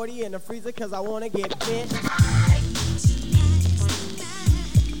put my 40 in the freezer cause I wanna get bent.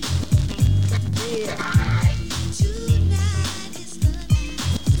 Yeah.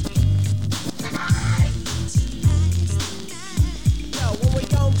 Yo, when we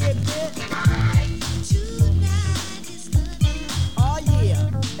gon' get bent? Oh yeah.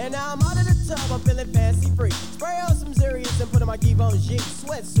 And now I'm out of the tub, I'm feeling fancy free. Spray on some Zerius and put on my Givenchy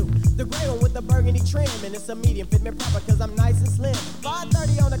sweatsuit. The gray one with the burgundy trim, and it's a medium, fit me proper cause I'm nice and slim.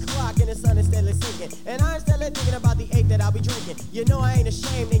 5:30 on the clock and the sun is steadily sinking. And I'm steadily thinking about the 8 that I'll be drinking. You know I ain't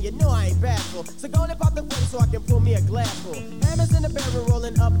ashamed and you know I ain't bashful. So go and pop the 40 so I can pull me a glass full. Hammers in the barrel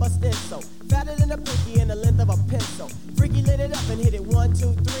rolling up a stencil. Fatter than a pinky and the length of a pencil. Freaky lit it up and hit it 1,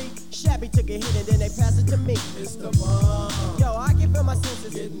 2, 3. Shabby took a hit and then they passed it to me. It's the bomb. Yo, I can feel my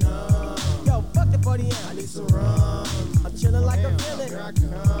senses. Get numb. Yo, fuck the 40 amp. I need some rum. I'm chilling like a villain. Here I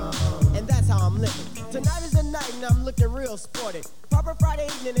come. And that's how I'm living. Tonight is the night and I'm looking real sporty. Proper Friday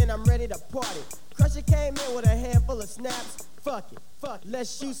evening and I'm ready to party. Crusher came in with a handful of snaps. Fuck it,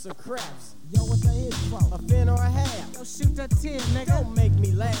 let's shoot some craps. Yo, what that is for? A fin or a half? Yo, shoot that 10, nigga. Don't make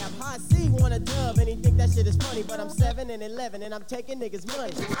me laugh. I see one a dub and he think that shit is funny, but I'm 7 and 11 and I'm taking niggas'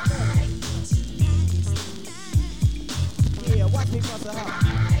 money. Yeah, watch me bust a hop.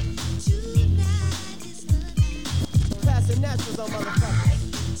 Passing naturals on motherfuckers.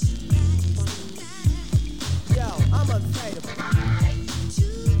 Yo, I'm unfadable.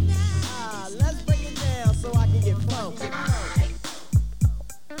 Let's break it down so I can get funky.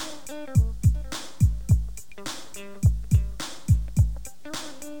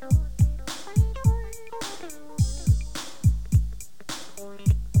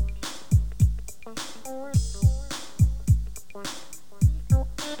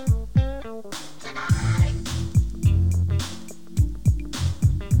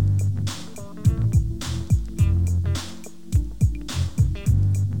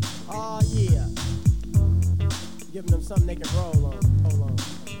 Giving them something they can roll on. Hold on.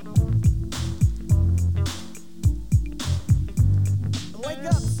 I wake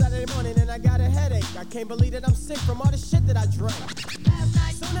up Saturday morning and I got a headache. I can't believe that I'm sick from all the shit that I drank.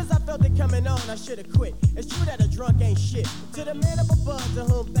 Soon as I felt it coming on, I should've quit. It's true that a drunk ain't shit. To the man up above, to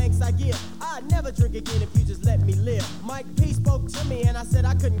whom thanks I give. I'd never drink again if you just let me live. Mike P spoke to me and I said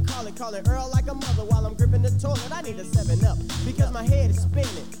I couldn't call it Earl like a mother while I'm gripping the toilet. I need a 7-Up because my head is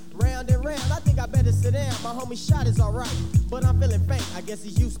spinning. Round and round, I think I better sit down. My homie shot is alright, but I'm feeling faint. I guess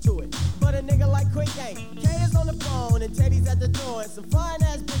he's used to it. But a nigga like Quick ain't. K is on the phone and Teddy's at the door. And some fine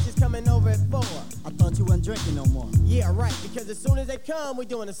ass bitches coming over at 4. I thought you weren't drinking no more. Yeah, right, because as soon as they come, we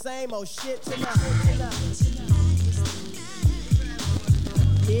doing the same old shit tonight.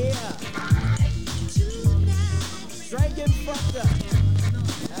 Yeah. Straight getting fucked up.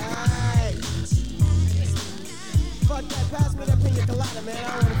 Alright. Fuck that, pass me that pina colada, man. I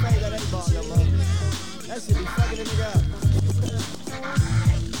don't wanna pay that 8 ball no more. That shit be fucking a nigga up.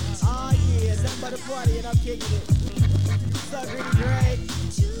 Oh yeah, it's nothing but a party and I'm kicking it. What's up, Greedy Greg?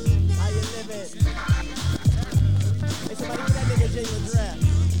 How you living? Hey, somebody get that nigga a genuine draft.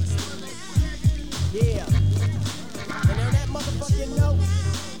 Yeah. And on that motherfucking note,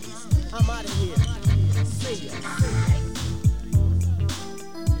 I'm out of here. See ya.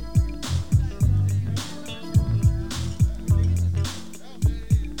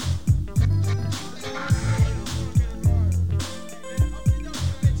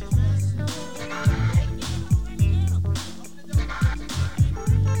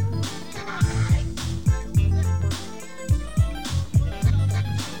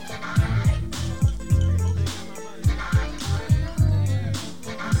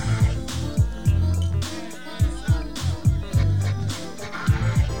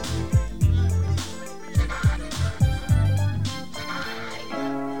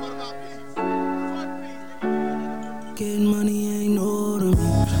 Getting money ain't no to me.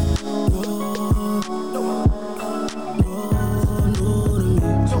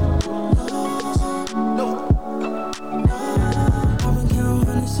 I've been counting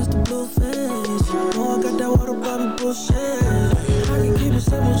money since the blue face. Oh, I got that water bottle bullshit. I can keep it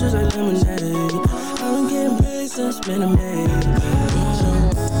simple just like lemonade. I've been getting paid since Minute.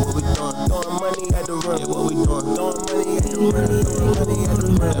 What we doing? Throwing money at the room. Yeah, what we doing? Throwing money at the room. Money at the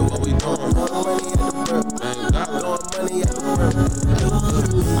room. Yeah, what we doing? Throwing money at the room. Throwing money at the room.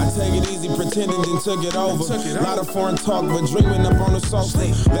 I take it easy, pretending, then took it over. Lot of foreign talk, but dreaming up on the sofa.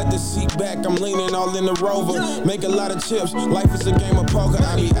 Let the seat back, I'm leaning all in the Rover. Make a lot of chips, life is a game of poker.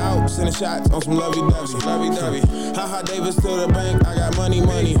 I be out, sending shots on some lovey-dovey. Ha-ha Davis to the bank, I got money.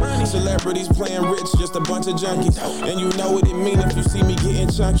 Celebrities playing rich, just a bunch of junkies. And you know what it mean if you see me getting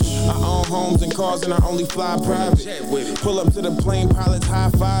chunky. I own homes and cars and I only fly private. Pull up to the plane, pilots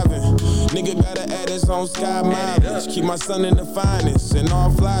high-fiving. Nigga gotta add his own sky mileage. Keep my son in the finest. And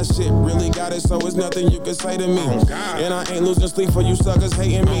all fly shit, really got it, so it's nothing you can say to me. And I ain't losing sleep for you suckers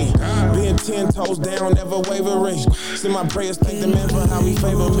hating me. Being 10 toes down, never wavering. Send my prayers, thank the man for how he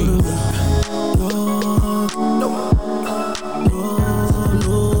favor me.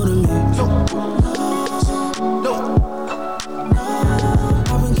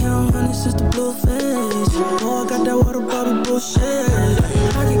 Since the blue face, oh, I got that water bottle bullshit.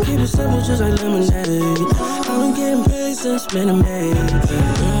 I can keep it simple just like lemonade. I've been getting paid since minute maid.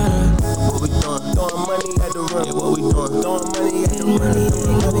 What we doing? Throwing money at the rim. Yeah, what we doing? Throwing money at the rim.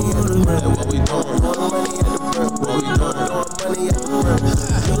 Yeah, what we doing? Throwing money at the rim. What we doing? Throwing money at the rim.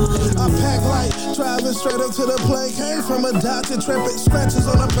 I pack light, driving straight up to the plane. Came from a Dodge Intrepid, scratches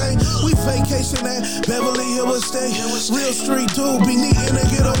on the paint. We vacation at Beverly Hills State. Real street dude, be needing to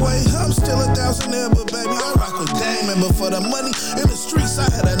get away. I'm still 1,000 there, but baby, I rock with Dame. And before the money in the streets, I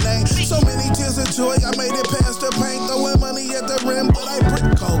had a name. So many tears of joy, I made it past the paint. Throwing money at the rim, but I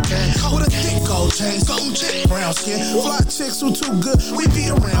brick cocaine. With a thick gold chain, something chick, brown skin. Fly chicks who too good, we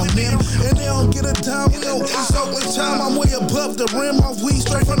be around them. And they don't get a dime, we don't insult with time. I'm way above the rim, off weed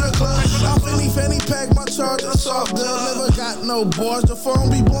straight from the club. I'm fanny pack, my charger soft dub. Never got no bars, the phone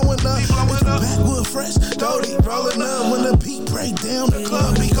be blowing up. It's the backwood fresh, dirty, rolling up. When the beat break down, the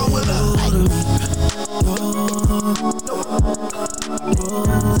club be going up.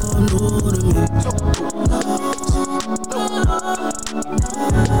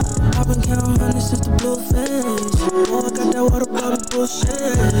 I've been counting money since the blue face. Oh, I got that water bottle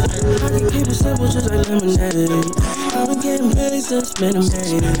bullshit. I can keep it simple just like lemonade. I've been getting paid since minute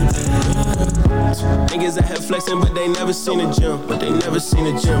maid. Niggas out here flexing, but they never seen a gym.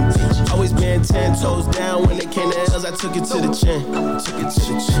 Always been 10 toes down. When it came to L's, I took it to the chin. Now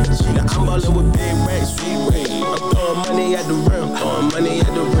I'm ballin' with big racks. I'm throwing money at the rim. I'm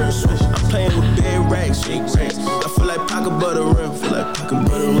playing with big racks. I feel like pocket butter rim.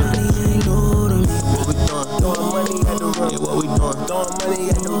 What we doing? Throwing money at the rim. Yeah, what we doing? Throwing money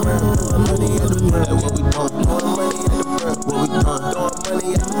at the rim. Throwing money at the rim. Yeah, what we doing? Throwing money at the rim. What we doing? Throwing money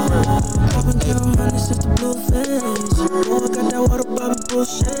at the rim. I've been counting money since the blue face. Oh, I got that water bottle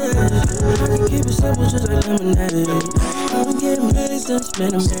bullshit. I can keep it simple just like lemonade. I've been getting paid since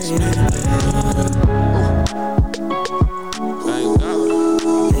minute maid.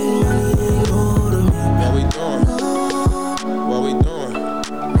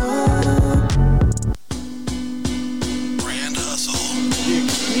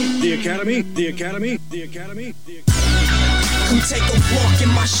 The Academy. Come take a walk in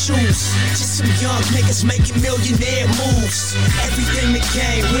my shoes. Just some young niggas making millionaire moves. Everything the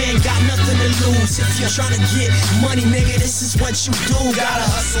game, we ain't got nothing to lose. If you're trying to get money, nigga, this is what you do. Gotta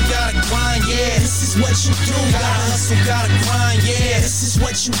hustle, gotta grind, yeah. This is what you do. Gotta hustle, gotta grind, yeah. This is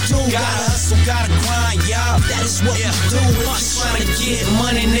what you do. Gotta hustle, gotta grind, y'all. That is what you do. If you're trying to get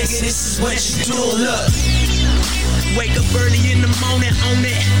money, nigga, this is what you do. Look. Wake up early in the morning, own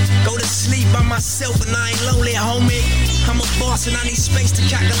it. Go to sleep by myself and I ain't lonely, homie. I'm a boss and I need space to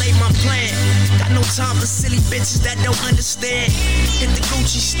calculate my plan. Got no time for silly bitches that don't understand. Hit the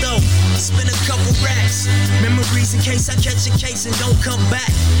Gucci store, spend a couple racks. Memories in case I catch a case and don't come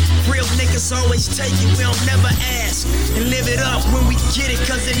back. Real niggas always take it, we don't never ask. And live it up when we get it,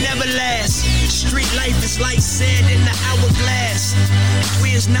 cause it never lasts. Street life is like sand in the hourglass.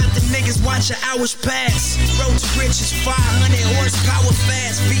 We is not the niggas, watch the hours pass. Road to riches, 500 horsepower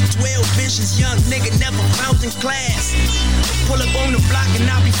fast. V12 visions, young nigga never found in class. Pull up on the block and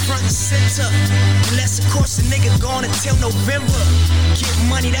I'll be front and center. Unless of course a nigga gone until November. Get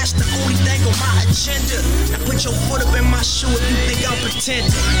money, that's the only thing on my agenda. Now put your foot up in my shoe if you think I'm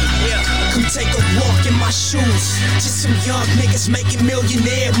pretending. Yeah, come take a walk in my shoes. Just some young niggas making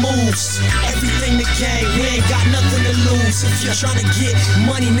millionaire moves. Everything the game, we ain't got nothing to lose. If you're trying to get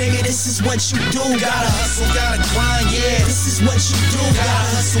money, nigga, this is what you do. Gotta hustle, gotta grind, yeah. This is what you do. Gotta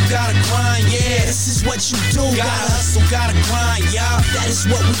hustle, hustle, gotta grind, yeah. This is what you do. Gotta hustle, gotta grind, y'all. That is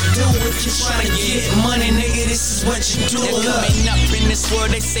what we do. If you're trying to get money, nigga, this is what you do. If coming up in this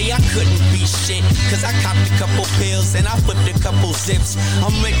world, they say I couldn't be shit. Cause I copped a couple pills and I flipped a couple zips.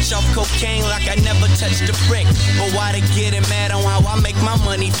 I'm rich off cocaine like I never touched a brick. But why they getting mad on how I make my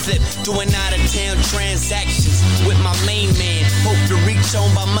money flip? Doing out of town transactions with my main man. Hope to reach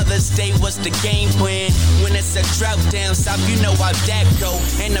home by Mother's Day was the game plan. When it's a drought down south, you know how that go.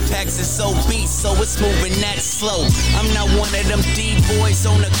 And the packs is so beat, so it's moving that slow. I'm not one of them D-boys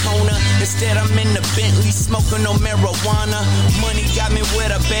on the corner. Instead, I'm in the Bentley smoking no marijuana. Money got me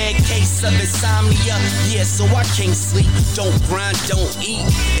with a bad case of insomnia. Yeah, so I can't sleep. Don't grind, don't eat.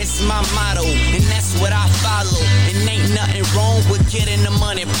 It's my motto, and that's what I follow. And ain't nothing wrong with getting the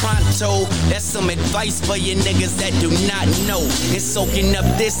money pronto. That's some advice for you niggas that do not know. And soaking up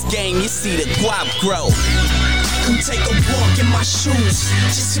this game, you see the guap grow. Come take a walk in my shoes.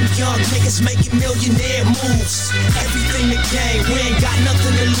 Just some young niggas making millionaire moves. Everything the game, we ain't got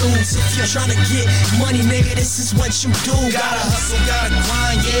nothing to lose. If you're trying to get money, nigga, this is what you do. Gotta hustle, gotta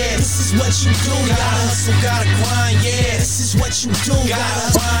grind, yeah. This is what you do. Gotta hustle, gotta grind, yeah. This is what you do. Gotta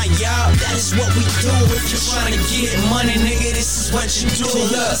grind, y'all. That is what we do. If you're trying to get money, nigga, this is what you do.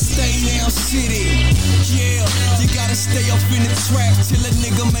 Look, stay down city. Yeah, you gotta stay up in the trap till a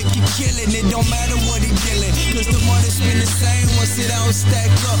nigga make you killin'. It don't matter what he dealin', cause the money's been the same once it don't stack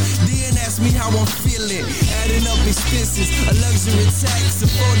up. Then ask me how I'm feeling. Adding up expenses, a luxury tax,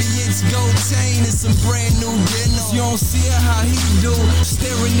 a 40-inch gold chain, and some brand new denim. You don't see how he do.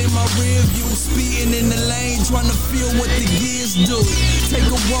 Staring in my rear view, speeding in the lane, trying to feel what the gears do. Take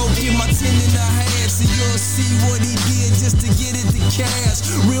a walk, get my 10 in the half, so you'll see what he did just to get it to cash.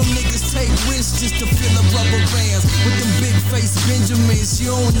 Real niggas take risks just to fill up rubber bands. With them big face Benjamins,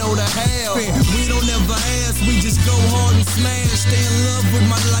 you don't know the half. We don't ever ask, we just go hard and smash. Stay in love with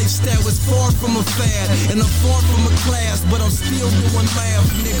my lifestyle, it's far from a fad, and I'm far from a class, but I'm still doing math,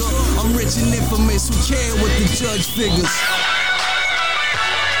 nigga. I'm rich and infamous, who care what the judge figures?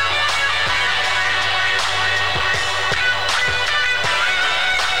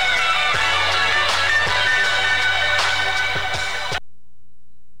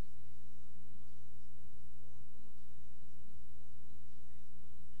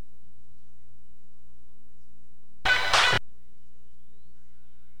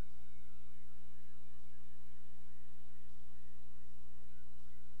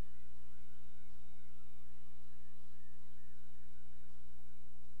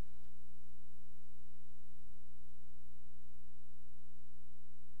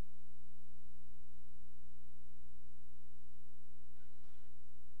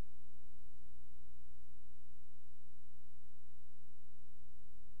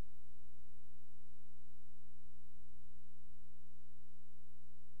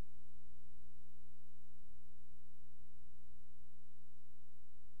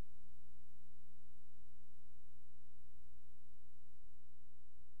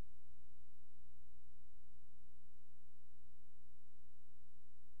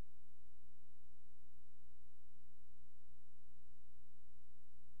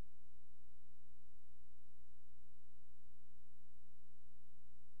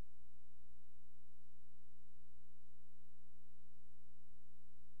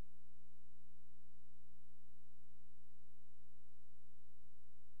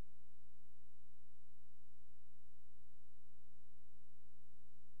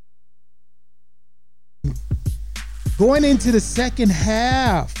 Going into the second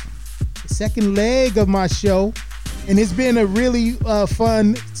half, the second leg of my show, and it's been a really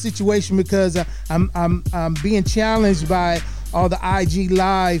fun situation because I'm being challenged by all the IG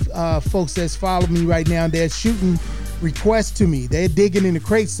Live folks that's following me right now. They're shooting requests to me. They're digging in the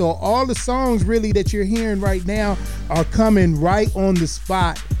crates. So all the songs really that you're hearing right now are coming right on the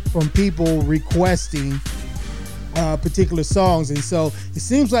spot from people requesting particular songs. And so it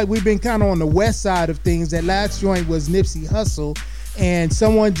seems like we've been kind of on the west side of things. That last joint was Nipsey Hussle, and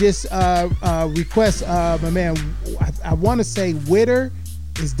someone just requests my man, I want to say Widder,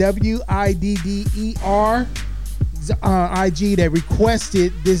 is Widder IG, that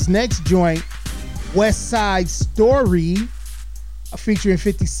requested this next joint, West Side Story, featuring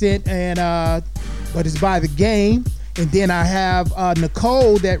 50 Cent, and but it's by The Game. And then I have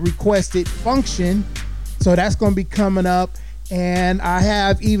Nicole that requested Function, so that's going to be coming up. And I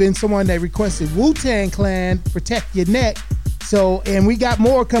have even someone that requested Wu-Tang Clan, Protect Your Neck. So, and we got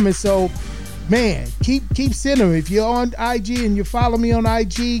more coming. So, man, keep sending them. If you're on IG and you follow me on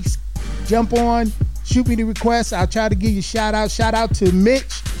IG, jump on, shoot me the request. I'll try to give you a shout out. Shout out to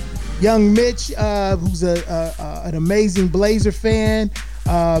Mitch, young Mitch, who's an amazing Blazer fan.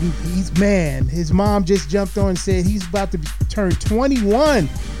 His mom just jumped on and said he's about to turn 21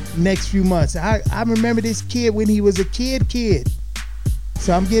 next few months. I remember this kid when he was a kid.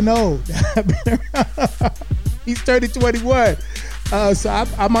 So I'm getting old. He's turning 21. So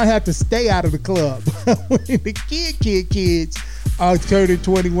I might have to stay out of the club when the kids are turning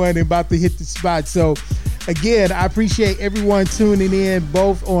 21 and about to hit the spot. So again, I appreciate everyone tuning in,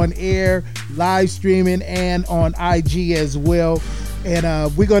 both on air, live streaming, and on IG as well. And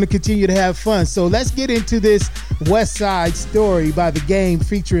we're going to continue to have fun. So let's get into this West Side Story by The Game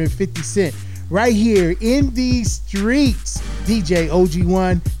featuring 50 Cent right here in These Streetz. DJ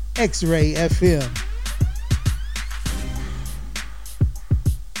OG1, X-Ray FM.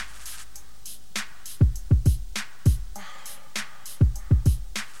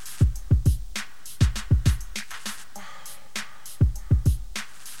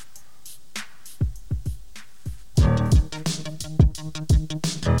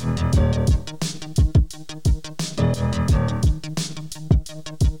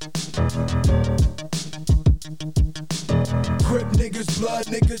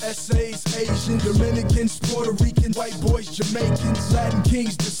 Niggas, essays, Asian, Dominicans, Puerto Ricans, white boys, Jamaicans, Latin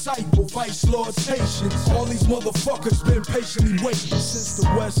kings, disciple, vice lords, Haitians. All these motherfuckers been patiently waiting since the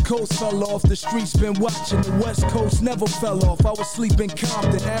West Coast fell off. The streets been watching. The West Coast never fell off. I was sleeping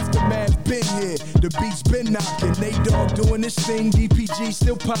Compton, aftermath been here. The beats been knocking. Nate Dogg doing this thing, DPG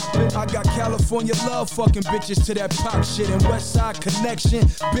still popping. I got California love, fucking bitches to that pop shit. And West Side Connection,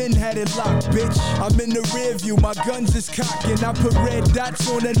 been had it locked, bitch. I'm in the rear view, my guns is cocking. I put red dots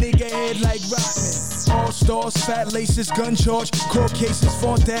on a nigga head like Rodman. All stars, fat laces, gun charge, court cases,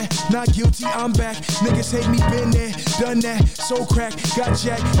 fought that. Not guilty, I'm back. Niggas hate me, been there, done that. So crack, got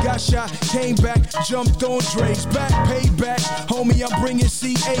jacked, got shot, came back, jumped on Dre's back, paid back. Homie, I'm bringing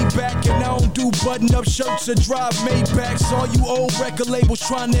CA back, and I don't do button-up shirts or drive Maybachs. All you old record labels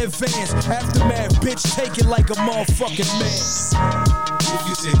trying to advance. Aftermath, bitch, take it like a motherfucking man. If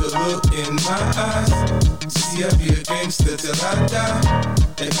you take a look in my eyes, see I be a gangster till I die.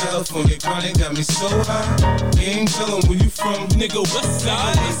 That California chronic got me so high. You ain't tellin' where you from, nigga, west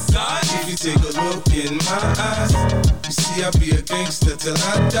side, west side. If you take a look in my eyes, you see I be a gangster till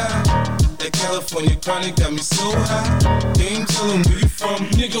I die. That California chronic got me so high. You ain't tellin' where you from,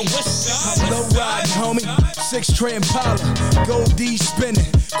 nigga, west side. Low ride, homie, 6-tray Impala, gold D spinning,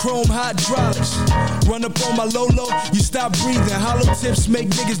 chrome hydraulics. Run up on my Lolo, you stop breathing. Hollow tips make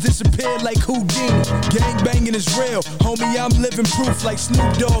niggas disappear like Houdini. Gang banging is real, homie, I'm living proof like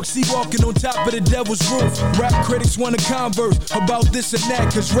Snoop Dogg. See walking on top of the devil's roof. Rap critics wanna converse about this and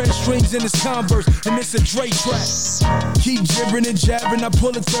that, cause red strings in his Converse, and it's a Dre track. Keep gibbering and jabbering, I pull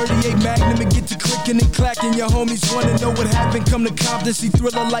a 38 Magnum and get to clicking and clacking. Your homies wanna know what happened, come to Compton, see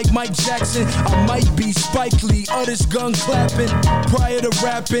Thriller like Mike Jackson. I might be Spike Lee, others gun clapping. Prior to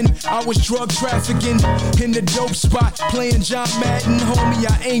rapping, I was drug trafficking in the dope spot, playing John Madden. Homie,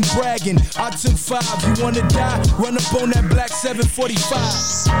 I ain't bragging, I took 5. You wanna die? Run up on that black 745.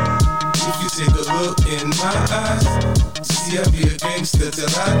 If you take a look in my eyes, see I be a gangster till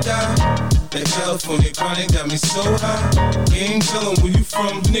I die. That California chronic got me so high. You ain't tellin' where you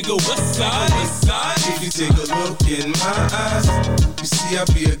from, nigga, west side, west side. If you take a look in my eyes, you see I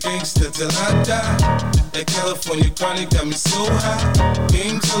be a gangster till I die. That California chronic got me so high. You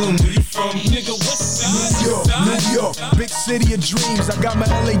ain't tellin' where you from, nigga, west side, New York, big city of dreams. I got my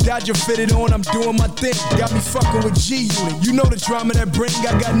LA Dodger fitted on, I'm doing my thing. Got me fucking with G-Unit, you know the drama that bring.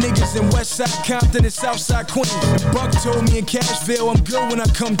 I got niggas in West Side Compton and South Side Queens. And Buck told me in Cashville I'm good when I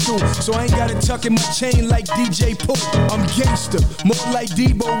come through, so I ain't gotta tuck in my chain like DJ Pooh. I'm gangster, more like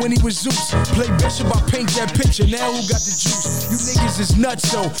Debo when he was Zeus. Play Bishop, I paint that picture, now who got the juice? You niggas is nuts,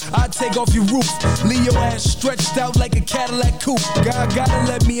 so I take off your roof. Leave your ass stretched out like a Cadillac coupe. God gotta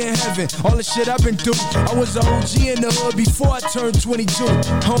let me in heaven, all the shit I've been through. I was an OG in the hood before I turned 22.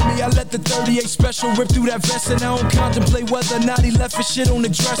 Homie, I let the 38 special rip through that vest, and I don't contemplate whether or not he left his shit on the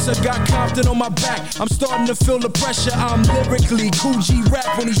dresser. Got Compton on my back, I'm starting to feel the pressure. I'm lyrically Cool G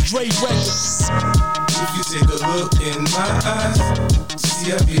rap on these Dre records. If you take a look in my eyes,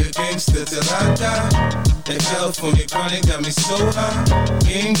 see I be a gangster till I die. That California chronic got me so high.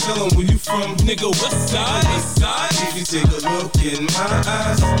 You ain't tellin' where you from, nigga, west side, west side. If you take a look in my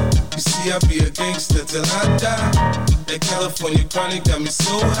eyes, you see I be a gangster till I die. That California chronic got me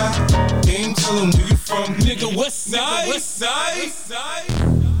so high. You ain't tellin' where you from, nigga, west side, west side, west side.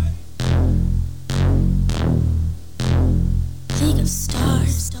 League of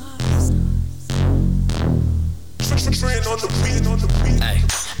Stars. Trend on the beat, on the beat.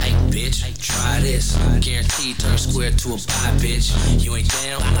 Hey, bitch, try this. Guaranteed turn square to a buy, bitch. You ain't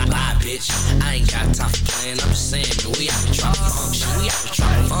down, lie, bitch. I ain't got time for playing. I'm just saying, man, we out here trying to function. We out here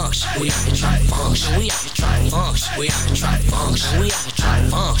trying to function. We out here trying to function. We out here trying to function. We out here trying to function. We out here trying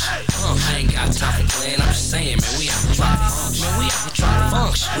to function. I ain't got time for playing. I'm just saying, man, we out here trying to function. We out here trying to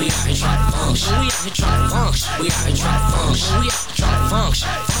function. We out here trying to function. We out here trying to function. We out here trying to function. We out here trying to function.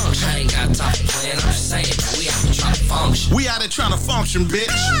 I ain't got time for playing. I'm just saying, man, we out here trying to function. We out here trying to function, bitch.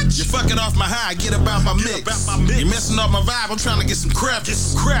 You fucking off my high, get about my mix. You messing up my vibe, I'm trying to get some crap.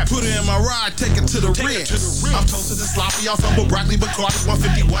 Put it in my ride, take it to the wrist. I'm toasted and sloppy, off of broccoli, Bacardi,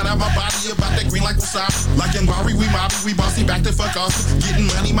 151 out my body, about that green like wasabi. Like in Bari, we mobby, we bossy, back to fuck off.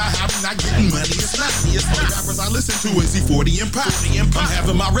 Getting money, my hobby, not getting money. It's not me, it's the rappers I listen to is E40 and Pop. I'm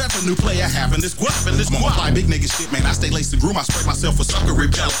having my revenue player, having this guap and this guap. Fly big nigga shit, man, I stay laced and groom. I spray myself with sucker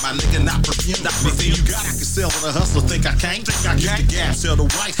repellent, my nigga, not perfume. Anything you got, I can sell with a hustler, think I can't? Use the gas, sell the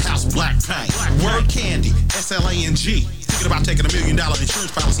White House black paint. Word candy, SLANG. Thinking about taking $1 million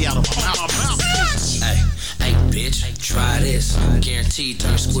insurance policy out of my mouth. Hey, bitch, try this. Guaranteed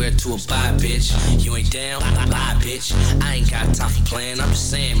turn square to a buy, bitch. You ain't down, lie, bitch. I ain't got time for playing. I'm just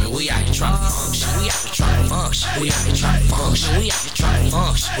saying, man, we out here trying to function. We out here trying to function. We out here trying to function. We out here trying to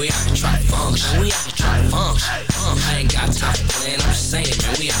function. We out here trying to function. We out here trying to function. I ain't got time for playing. I'm just saying,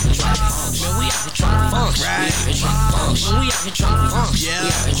 man, we out here trying to function. We out here trying to function. We out here trying to function. We out here trying to function. We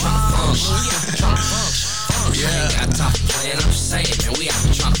out here trying to function. We out here trying to function. I ain't got time for playing, I'm just saying, man, we out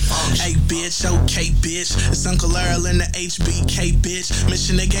here trying to function. Hey, bitch, okay, bitch. It's Uncle Earl and the HBK, bitch.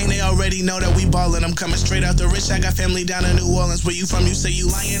 Mission the gang, they already know that we ballin'. I'm coming straight out the rich. I got family down in New Orleans. Where you from? You say you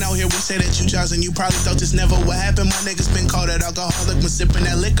lying out here. We say that you jazzin'. You probably thought this never would happen. My niggas been called an alcoholic when sippin'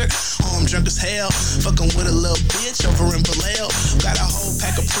 that liquor. Oh, I'm drunk as hell. Fuckin' with a little bitch over in Vallejo. Got a whole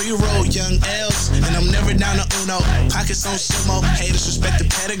pack of pre-roll young L's. And I'm never down to Uno. Pockets on sumo. Haters respect the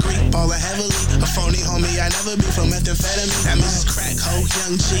pedigree. Ballin' heavily. A phony homie, I never be from methamphetamine. That Mrs. Crack Ho,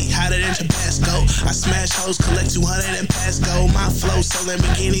 Young G, hotter than Tabasco. I smash hoes, collect 200 and pass go. My flow, so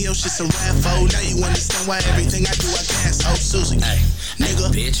Lamborghini, yo, shit's a raffo. Now you understand why everything I do, I gas. Oh, Susie, nigga.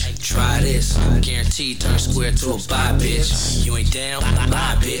 Hey, bitch, try this. Guaranteed turn square to a buy, bitch. You ain't down,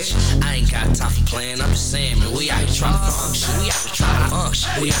 lie, bitch. I ain't got time for playing. I'm just saying, man, we out here trying to function. We out here trying to function.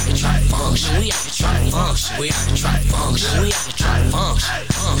 We out here trying to function. We out here trying to function. We out here trying to function. We out here trying to function.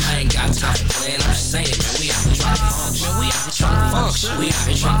 I ain't got time for playing. I'm just saying, man, we out here trying to function. We out here trying to function. We out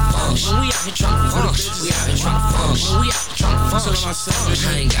here trying to function. We out here trying to function. We out here trying to function. We out here trying to function.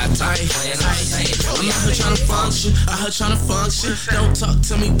 I ain't got time for playing. I'm just saying, man, we out here trying to function. I heard trying to function. Don't talk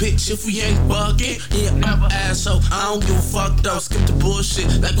to me, bitch, if we ain't bugging. Yeah, I'm an asshole. I don't give a fuck though. Skip the bullshit.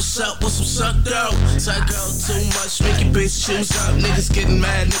 Like what's up? What's up though? Tight girl too much. Make your bitch choose up. Niggas getting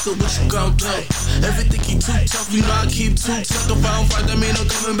mad, nigga. What you gon' do? Everything keep too tough. You know I keep too tough. If I don't fight, that mean I'm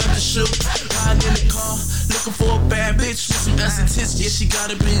coming back to shoot. Riding in the car, looking for a bad bitch with some ass and tits. Yeah, she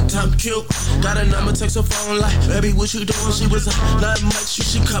gotta be dumb cute. Got a number, text her phone like, baby, what you doing? She was not much. You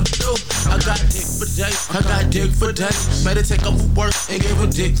should come through. I got dick for days. I got dick for days. Made her take off work and gave her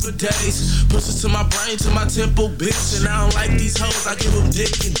dick for days. Push it to my brain, to my temple, bitch. And I don't like these hoes. I give them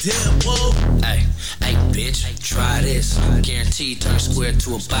dick and dip. Whoa. Hey, bitch, try this. Guaranteed turn square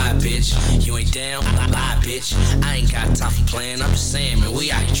to a buy, bitch. You ain't down, lie, bitch. I ain't got time for playing. I'm just saying, man,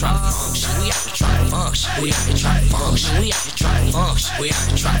 we out here trying to function. We out here trying to function. We out here trying to function. We out here trying to function. We out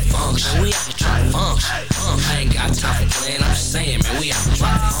here trying to function. We out here trying to function. I ain't got time for playing. I'm just saying, man, we out here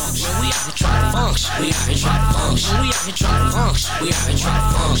trying to function. We out here trying to function. We out here trying to function. We out here trying to function. We out here trying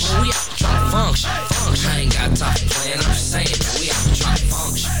to function. We out here trying to function. I ain't got time for playing. I'm just saying, man, we out here trying to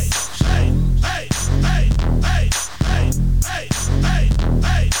function.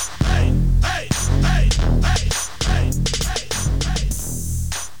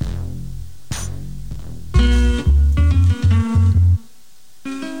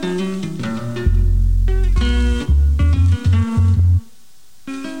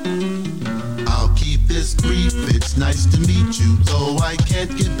 It's nice to meet you, though I can't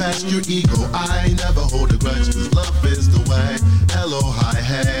get past your ego. I never hold a grudge, cause love is the way. Hello, hi,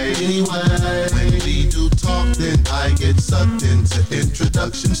 hey. Anyway, when we do talk, then I get sucked into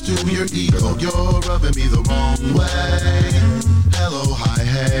introductions to your ego. You're rubbing me the wrong way. Hello, hi,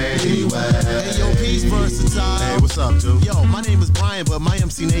 hey. Anyway. Hey, yo, peace, versatile. Hey, what's up, dude? Yo, my name is Brian, but my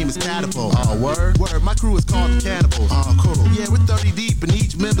MC name is Catapult. Word? Word, my crew is called the Cannibals. Cool. Yeah, we're 30 deep, and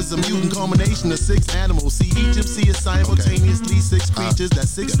each member's is a mutant culmination of 6 animals. See, each MC is simultaneously 6 creatures. That's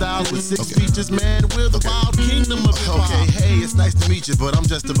 6 styles with 6 features. Man, we're the wild kingdom of hip-hop. Okay, hey, it's nice to meet you, but I'm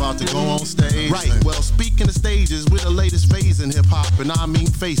just about to go on stage. Right, well, speaking of stages, we're the latest phase in hip-hop, and I mean,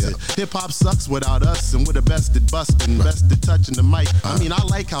 face it, hip-hop sucks without us, and we're the best at busting, best at touching the mic. I mean, I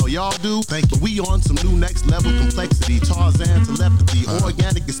like how y'all do, but we on some new next level complexity, Tarzan telepathy,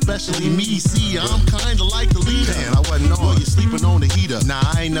 organic especially me. See, I'm kinda like the leader. Man, I wasn't on. Well, you're sleeping on the heater. Nah,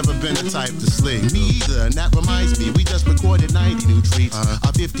 I ain't never been the type to sleep. Me either, and that reminds me, we just recorded 90 new treats.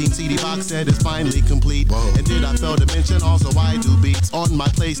 Our 15 CD box set is finally complete. And did I fail to mention also I do beats on my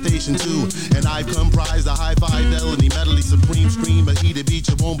PlayStation 2, and I've comprised a high fidelity medley supreme stream, a heated beat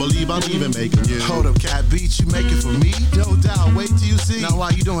you won't believe I'm even making you. Hold up, cat, beats you make it for me? No doubt, wait till you see. Now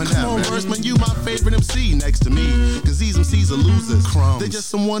why you doing that, man? Come on, Versman, you my favorite MC next to me, cause these MCs are losers. Crumbs. They just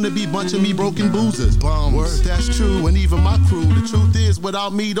some wannabe bunch of me broken boozers. Bums. Word, that's true, and even my crew. The truth is,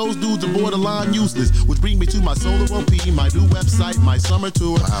 without me, those dudes are borderline useless. Which brings me to my solo LP, my new website, my summer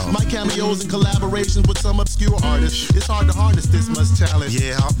tour, my cameos and collaborations with some obscure artists. It's hard to harness this much talent.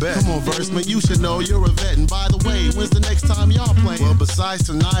 Yeah, I'll bet. Come on, Versman, you should know you're a vet. And by the way, when's the next time y'all playing? Well, besides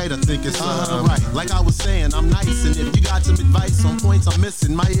tonight, I think it's right. Like I was saying, I'm nice, and if you got some advice on points I'm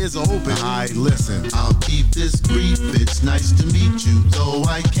missing, my ears are open. Alright, listen. I'll keep this brief. It's nice to meet you, though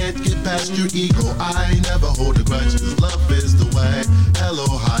I can't get past your ego. I never hold a grudge, cause love is the way. Hello,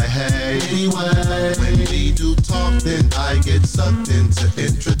 hi, hey. Anyway, when we do talk, then I get sucked into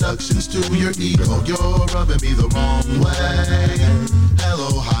introductions to your ego. You're rubbing me the wrong way.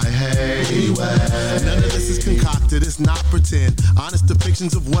 Hello, hi, hey. Anyway, none of this is concocted, it's not pretend. Honest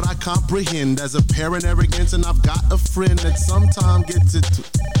depictions of what I comprehend as apparent arrogance, and I've got a friend that sometimes gets it to...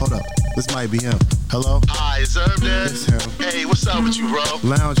 Hold up, this might be him. Hello? Hi, is Herb there? It's him. Hey, what's up with you, bro?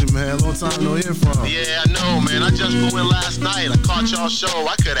 Lounging, man. Long time no hear from. Yeah, I know, man. I just flew in last night. I caught y'all show.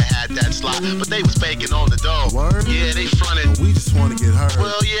 I could have had that slot, but they was baking on the dough. Word? Yeah, they fronted. We just want to get heard.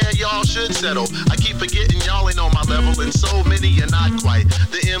 Well, yeah, y'all should settle. I keep forgetting y'all ain't on my level, and so many are not quite.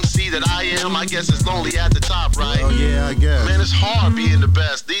 The MC that I am, I guess it's lonely at the top, right? Oh, yeah, I guess. Man, it's hard being the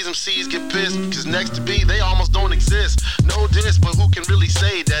best. These MCs get pissed, cause next to me, they almost don't exist. No diss, but who can really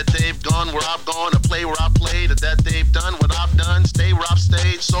say that they've gone where I've gone, or play where I played, or that they've done what I've done, stay where I've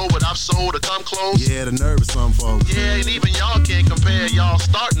stayed, sold what I've sold, or come close? Yeah, the nerve of some folks. Yeah, and even y'all can't compare, y'all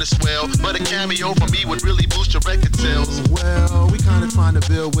starting to swell, but a cameo from me would really boost your record sales. Well, we kinda trying to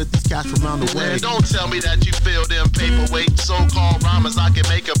build with these cats from around the way. Man, don't tell me that you feel them paperweight, so-called rhymers I can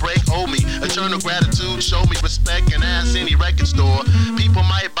make a break, owe me eternal gratitude, show me respect, and ask any record store. People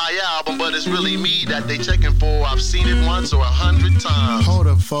might buy your album, but it's really me that they checking for. I've seen it once or 100 times. Hold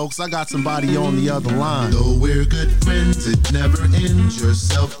up, folks, I got somebody on the other line. Though we're good friends, it never ends. Your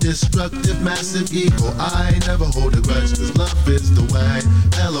self-destructive, massive ego. I never hold a grudge, cause love is the way.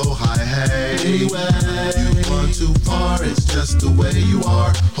 Hello, hi, hey. Anyway, you've gone too far, it's just the way you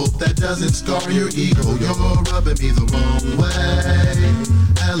are. Hope that doesn't scar your ego. You're rubbing me the wrong way.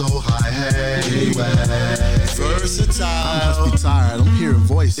 Hello, hi, hey. Anyway, versatile. I must be tired, I'm hearing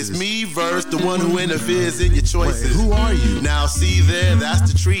voices. It's me, Verse, the one who interferes in your choices. Wait, who are you? Now see there, that's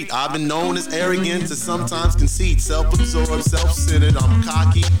the treat. I've been known as arrogant to sometimes conceit, self-absorbed, self-centered. I'm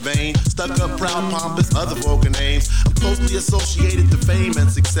cocky, vain, stuck up, proud, pompous, other broken names. I'm closely associated to fame and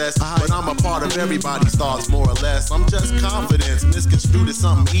success, but I'm a part of everybody's thoughts, more or less. I'm just confidence, misconstrued as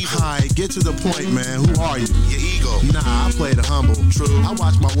something evil. Alright, get to the point, man. Who are you? Your ego. Nah, I play the humble. True. I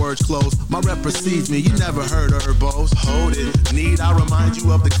watch my words close. My rep precedes me. You never heard Herbos. Hold it. Need I remind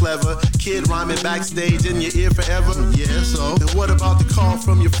you of the clever kid rhyming backstage in your ear forever? Yeah, so? And what about the call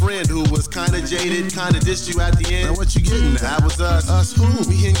from your friend who was kinda jaded, kinda dissed you at the end? Now what you getting at? That was us. Us who?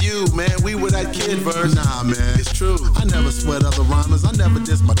 Me and you, man. We were that kid verse. Nah, man. It's true. I never sweat other rhymers. I never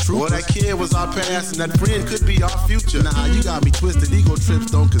diss my truth. Well, that kid was our past, and that friend could be our future. Nah, you got me twisted. Ego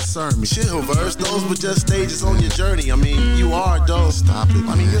trips don't concern me. Chill, Verse. Those were just stages on your journey. I mean, you are dope. Stop it.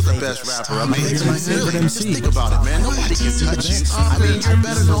 I mean, you're the best rapper. I mean, You're my favorite MC. Just think about it, man. Nobody can touch you. I mean, you're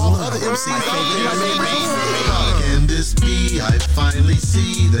better than all the other MCs out there. Can this be? I finally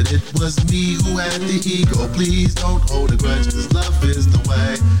see that it was me who had the ego. Please don't hold a grudge, cause love is the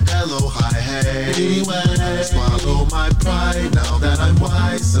way. Hello, hi, hey. Anyway, swallow my pride now that I'm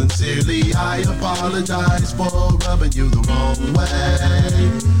wise. Sincerely, I apologize for rubbing you the wrong way.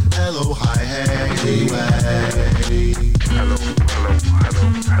 Hello, hi, hey. Anyway. Hello, hello, hello,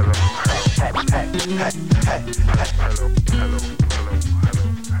 hello, hello. Hey, hey, hey, hey, hey. Hello, hello, hello, hello, hello.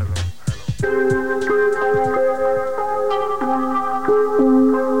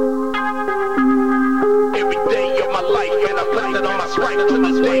 Every day of my life, and I put it on my strike to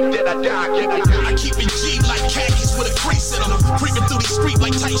this day that I die. I keep it G like khakis with a crease in them. Creeping through these streets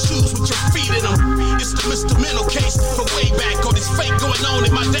like tight shoes with your feet in them. It's the misdemeanor case for way back. All this fake going on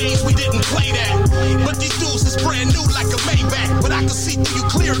in my days, we didn't play that. But these dudes is brand new like a Maybach. But I can see through you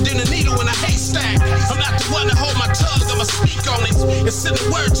clearer than a needle in a haystack. I'm not the one to hold my tongue, I'ma speak on it. And send a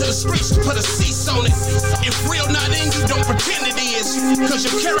word to the streets to put a cease on it. If real not in you, don't pretend it is. Cause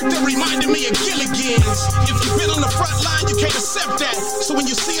your character reminded me of Gilligan's. If you've been on the front line, you can't accept that. So when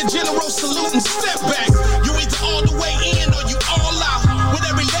you see a general salute and step back, you either all the way in or you all out. With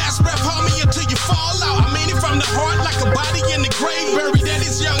every last breath, homie, until you fall out. I mean it from the heart like a body in the grave. Buried at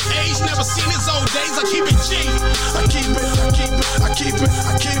his young age, never seen his old days. I keep it G. I keep it, I keep it, I keep it,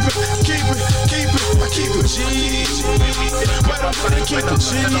 I keep it, keep it, keep it, I keep it G. But I'm gonna keep it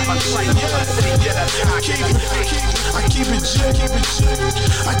G. I keep it, I keep it G, keep it G.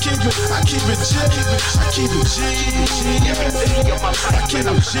 I keep it, I keep it G, I keep it G. I keep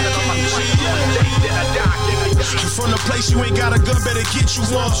it G. I'm from the place you ain't got a gun, better get you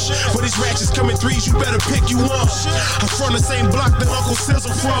one. For these ratchets coming threes, you better pick you one. I'm from the same block that Uncle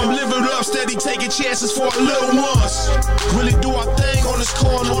Sizzle from. Living up steady, taking chances for our little ones. Really do our thing on this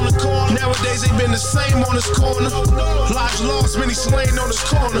corner, on the corner. Nowadays ain't been the same on this corner. Lives lost, many slain on this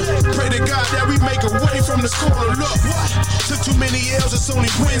corner. Pray to God that we make a way from this corner. Look, took too many L's, it's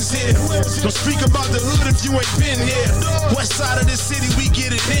only wins here. Don't speak about the hood if you ain't been here. West side of this city, we get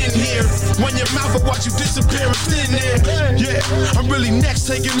it in here. When your mouth will watch you disappear in thin air. Yeah, I'm really next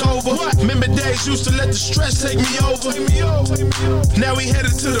taking over. Remember days used to let the stress take me over. Now we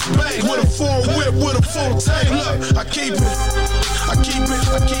headed to the bay with a full whip, with a full tank. Look, I keep it, I keep it,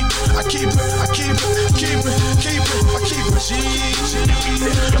 I keep it, I keep it, I keep it, keep it, keep it, I keep it G.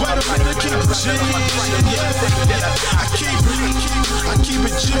 Why the fuck I keep it G? I keep it, I keep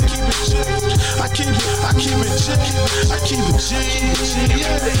it G, keep it G. I keep it, I keep it G, I keep it G.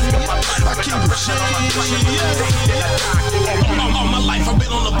 I keep it G. All my life I've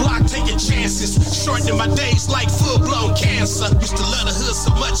been on the block taking chances, shortening my days like full-blown cancer. Used to love the hood so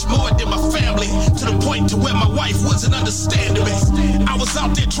much more than my family, to the point to where my wife wasn't understanding me. I was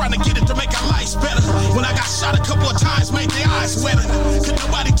out there trying to get it to make our lives better. When I got shot a couple of times, made their eyes wetter. Could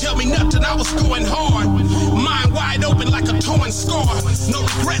nobody tell me nothing, I was going hard. Mind wide open like a torn scar. No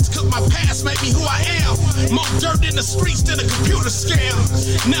regrets, cause my past made me who I am. More dirt in the streets than a computer scam.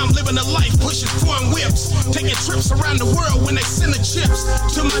 Now I'm living a life pushing foreign whips, taking trips around the world when they send the chips.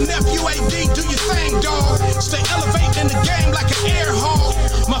 To my nephew AD, do your thing, dawg. Stay elevated in the game like an air hog.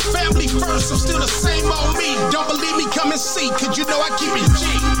 My family first, I'm still the same old me. Don't believe me, come and see, cause you know I keep it G.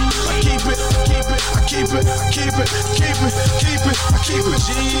 I keep it, I keep it, I keep it, I keep it, keep it, keep it, I keep it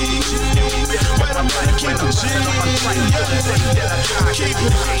G. But I'm gonna keep it G. I keep it,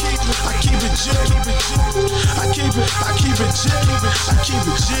 I keep it G, keep it G. I keep it, I keep it G, I keep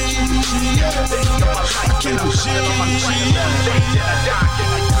it G. I keep it G.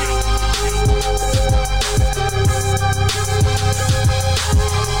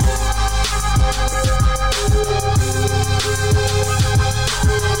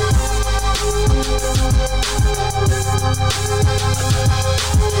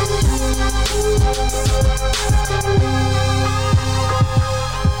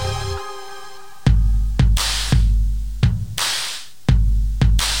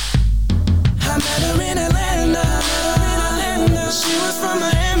 I met her in Atlanta. She was from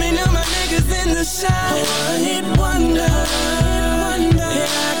Miami, knew my niggas in the South. One hit wonder. Yeah,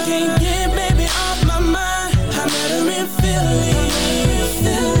 I can't get baby off my mind. I met her in Philly.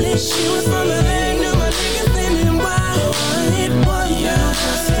 She was from LA, knew my niggas in NY. One hit wonder. Yeah,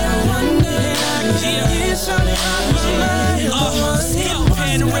 I can't get shorty off my mind. Still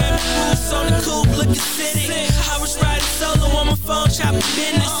panoramic roofs on the coupe, looking city. I was riding solo on my phone, chopping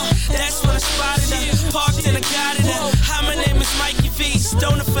business. That's when I spotted her, parked and I got it up. Hi, my name is Mikey V,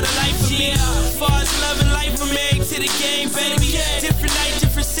 stoner for the life of me. Far as loving life, I'm married to the game, baby. Different night,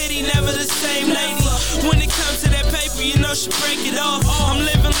 different city, never the same lady. When it comes to that paper, you know she break it off. I'm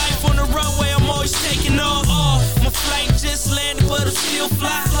living life on the runway, I'm always taking off. My flight just landed, but I'm still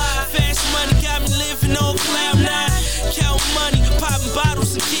fly. Fast money got me living on cloud nine. Count money, popping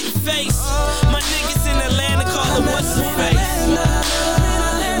bottles and getting face. My niggas in Atlanta call her what's her face.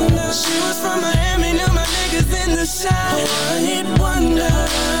 She was from Miami, knew my niggas in the South. One hit wonder.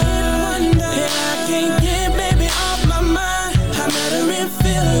 Yeah, I can't get baby off my mind. I met her in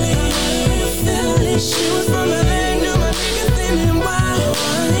Philly. She was from LA, knew my niggas in NY.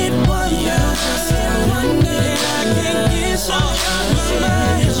 One hit wonder. Yeah, I can't get off my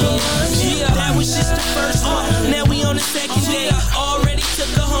mind. Yeah, that was just the first one. Now we on the second day. Already took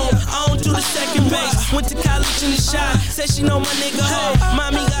her home. I don't do the second base. Went to college in the shop. Said she know my nigga home.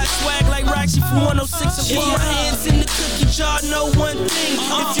 Mommy got swag like Rock, she from 106 and put my hands in the cookie jar, know one thing.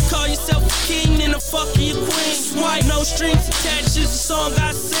 If you call yourself a king, then I'm fucking your queen. Swipe, no strings attached, it's a song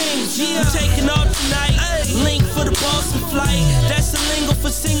I sing. I'm taking off tonight, link for the Boston flight. That's the lingo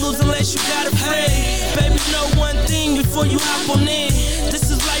for singles unless you got a friend. Baby, know one thing before you hop on in. This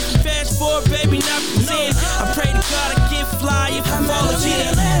is life you fast forward, baby, not pretend. I pray to God I get fly if I fall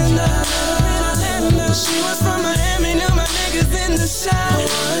again. She was from Miami, knew my niggas in the South.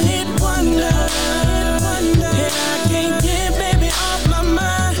 One hit wonder, yeah, I can't get baby off my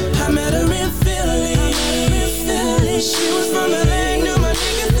mind. I met her in Philly. She was from LA, knew my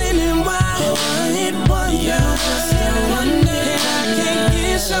niggas in NY. One hit wonder, yeah, I can't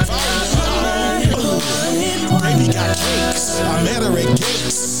get shot off my mind. Baby got cakes, I met her at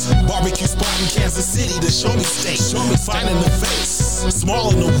Gates. Barbecue spot in Kansas City to show me steak. Fine in the face,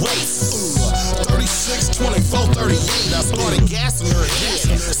 small in the waist. 36, 24, 38, I started gassing her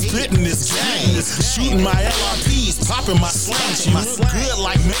head. Spitting this game, shooting my LRPs, popping my slang. She look good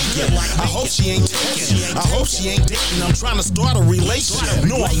like Megan. I hope she ain't taking, I hope she ain't dating. I'm trying to start a relationship.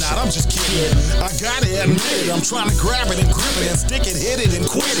 No, I'm not, I'm just kidding. I gotta admit it, I'm trying to grab it and grip it and stick it, hit it and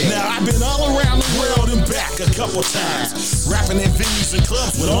quit it. Now I've been all around the world and back a couple times, rapping in venues and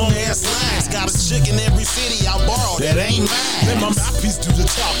clubs with long ass lines. Got a chick in every city I borrowed that ain't mine. Then my mouthpiece do the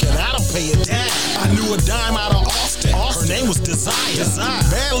talking, I don't pay a dime. I knew a dime out of Austin. Her name was Desire.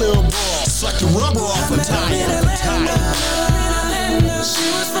 Bad little boy, sucked the rubber off her tire. She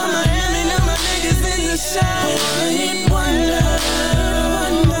was from Miami, knew my niggas in the South. One hit wonder,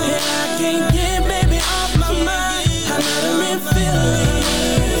 yeah, I can't get baby off my mind. I met her in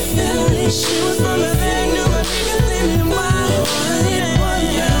Philly. She was from LA, knew my niggas in NY. One hit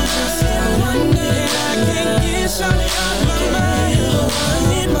wonder, yeah, I can't get shawty off my mind.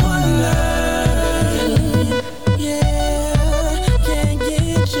 One hit wonder.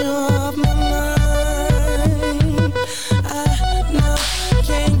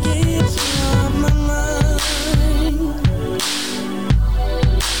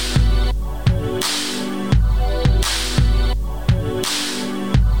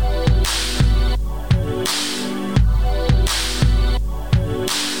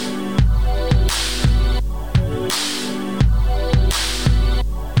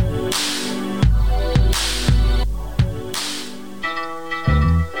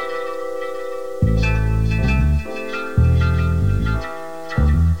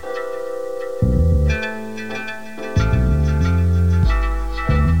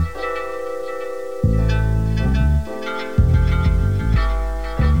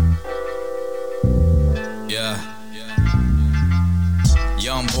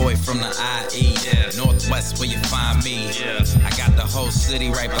 Where you find me, I got the whole city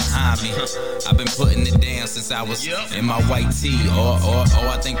right behind me. I've been putting it down since I was in my white tee, or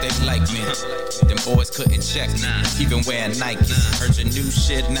I think they like me. Them boys couldn't check me, even wearing Nikes. Heard your new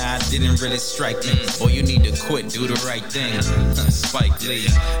shit, nah, it didn't really strike me. Boy, you need to quit, do the right thing. Spike Lee,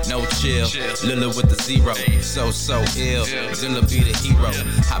 no chill, Lila with the zero. So ill, Zilla be the hero.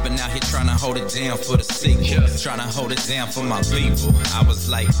 I've been out here trying to hold it down for the sequel, trying to hold it down for my people. I was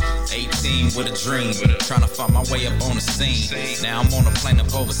like 18 with a dream, trying to find my way up on the scene. Now I'm on a plane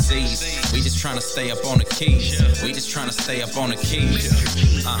up overseas. We just trying to stay up on the keys. We just trying to stay up on the keys.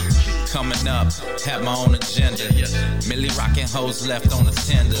 Coming up, have my own agenda. Millie rockin' hoes left on the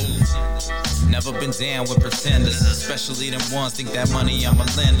tender. Never been down with pretenders, especially them ones think that money I'm a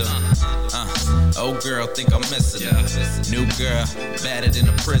lender. Old girl think I'm missing her. New girl, better than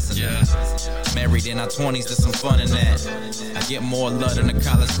a prison. Married in our 20s, there's some fun in that. I get more love than a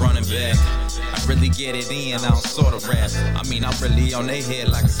college running back. I really get it in, I don't sort of rap. I mean, I'm really on their head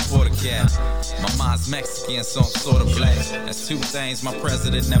like a sporter cap. My mom's Mexican, so I'm sort of black. That's two things my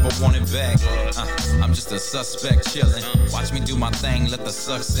president never wanted back. I'm just a suspect chillin'. Watch me do my thing, let the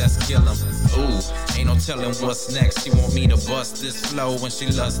success kill him. Ooh, ain't no telling what's next. She want me to bust this flow when she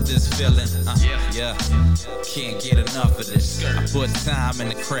loves this feeling. Yeah, can't get enough of this. I put time in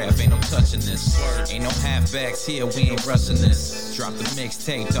the craft, ain't no touching this. Ain't no halfbacks here, we ain't rushing this. Drop the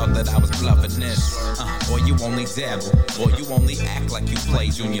mixtape, thought that I was bluffing this. Boy, you only dabble. Boy, you only act like you play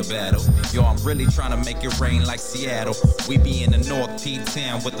junior battle. Yo, I'm really trying to make it rain like Seattle. We be in the North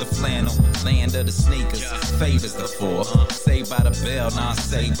P-Town with the flannel. Land of the sneakers, favors the four. Saved by the bell, now I'm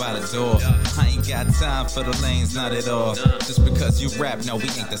saved by the door. I ain't got time for the lanes, not at all. Just because you rap, no, we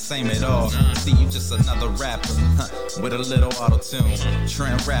ain't the same at all. See, you just another rapper with a little auto-tune.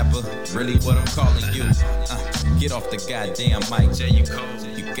 Trend rapper, really what I'm calling you. Get off the goddamn mic, J. You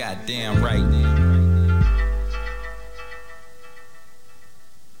goddamn right.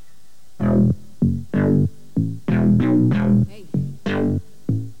 Hey.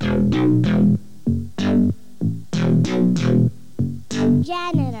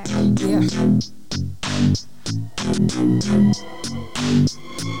 janitor. Yeah.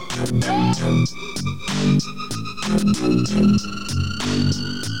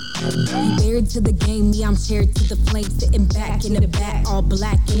 You married to the game, me, I'm married to the flame. Sitting back in the back, all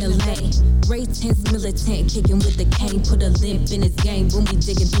black in the lane. Gray tints, militant, kicking with the cane. Put a limp in his game when we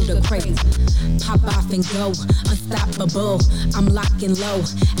digging through the crates. Pop off and go, unstoppable. I'm locking low,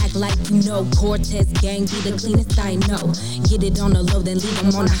 act like you know. Cortez gang be the cleanest I know. Get it on the low, then leave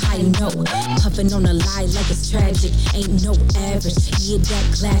them on a high note. Puffing on a lie like it's tragic, ain't no average. Yeah, that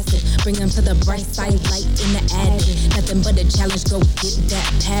classic. Bring them to the bright side, light in the attic. Nothing but a challenge, go get that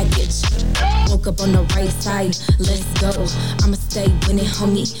package. Woke up on the right side, let's go. I'ma stay winning,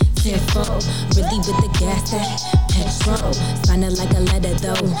 homie, tenfold. Really with the gas, that petrol. Sounding like a letter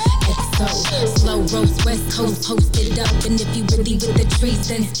though, XO. Slow roast, West Coast, posted up. And if you really with the trees,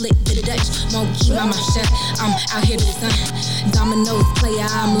 then split the Dutch. Won't keep my mouth shut, I'm out here to sun. Dominoes player,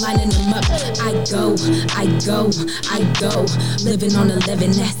 I'm lining them up. I go, I go, I go. Living on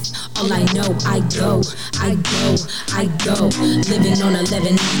 11, that's all I know. I go, I go, I go. Living on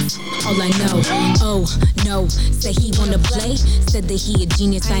 11, that's all I know. Oh no, say he wanna play. Said that he a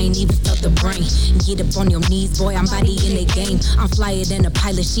genius, I ain't even felt the brain. Get up on your knees, boy, I'm body in the game. I'm flyer than a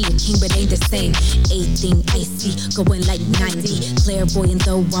pilot, she a king, but ain't the same. 18 icy, going like 90. Clairvoyant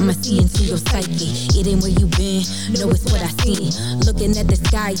though, I'ma see into your psyche. It ain't where you been, no, it's what I seen. Looking at the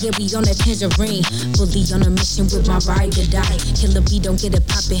sky, yeah, we on that tangerine. Fully on a mission with my ride or die. Killer B, don't get it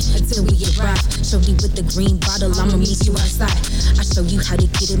poppin' until we arrive. Shorty with the green bottle, I'ma meet you outside. I show you how to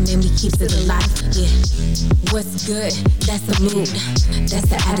get it, man, we keeps it alive. Yeah, what's good? That's the mood. That's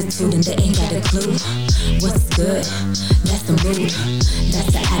the attitude, and they ain't got a clue. What's good? That's the mood.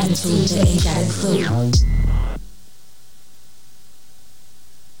 That's the attitude, they ain't got a clue.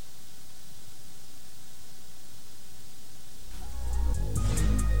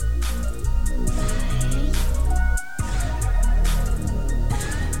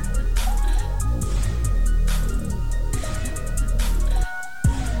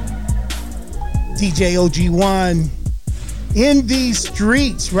 DJ OG1 in these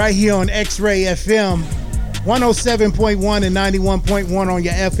streets right here on X-Ray FM 107.1 and 91.1 on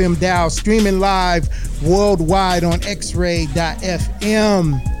your FM dial, streaming live worldwide on xray.fm.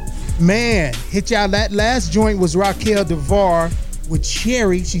 Man, hit y'all. That last joint was Raquel Devar with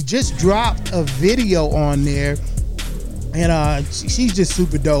Cherry. She just dropped a video on there, and she's just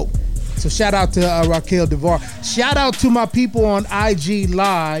super dope. So shout out to Raquel Devar. Shout out to my people on IG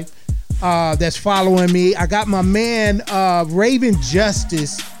Live that's following me. I got my man Raven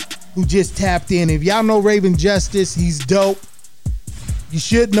Justice, who just tapped in. If y'all know Raven Justice, he's dope. You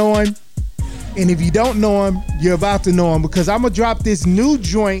should know him. And if you don't know him, you're about to know him, because I'm going to drop this new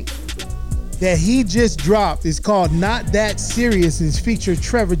joint that he just dropped. It's called Not That Serious. It's featured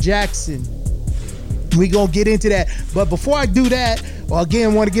Trevor Jackson. We going to get into that. But before I do that,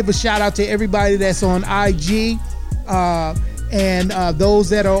 again, want to give a shout out to everybody that's on IG. And those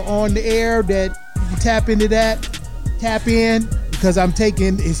that are on the air that tap into that, tap in, because I'm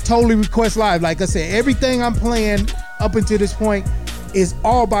taking, it's totally request live. Like I said, everything I'm playing up until this point is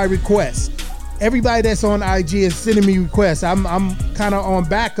all by request. Everybody that's on IG is sending me requests. I'm kind of on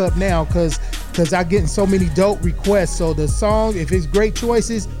backup now because I'm getting so many dope requests. So the song, if it's great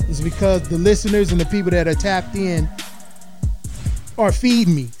choices, it's because the listeners and the people that are tapped in are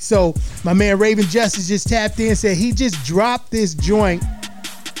feeding me. So my man Raven Justice just tapped in and said he just dropped this joint.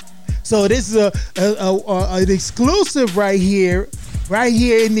 So this is an exclusive right here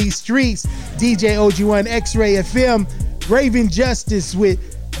in these streets. DJ OG1 X-Ray FM, Raven Justice with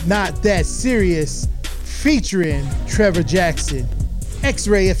Not That Serious, featuring Trevor Jackson.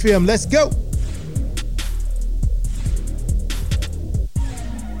 X-Ray FM, let's go.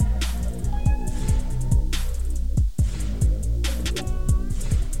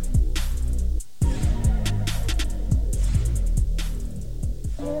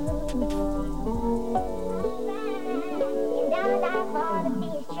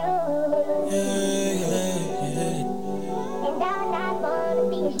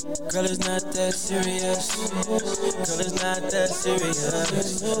 Girl, it's not that serious. Girl, it's not that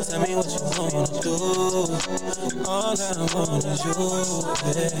serious. Tell me what you wanna do. All that I want is you,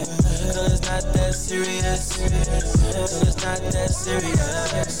 yeah. Girl, it's not that serious. Girl, it's not that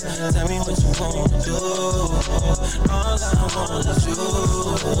serious. Tell me what you wanna do. All that I want is you.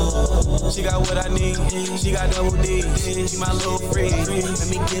 She got what I need. She got double D. She my little freak. Let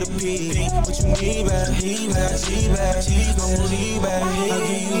me get a peek. What you need, back? She back. She gon' leave back. I'll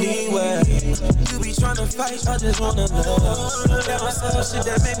give you leeway. You be tryna fight, I just wanna love. Got myself shit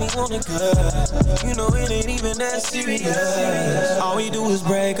that make me wanna cut. You know it ain't even that serious. All we do is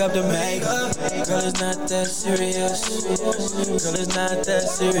break up the makeup. Girl, it's not that serious. Girl, it's not that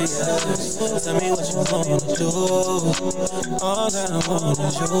serious. Tell me what you wanna do. All that I want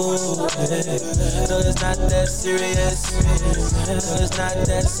is you. Girl, it's not that serious. Girl, it's not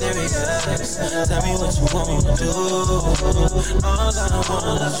that serious. Tell me what you wanna do. All that I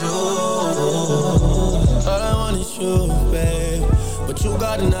want is you. All I want is you, babe. But you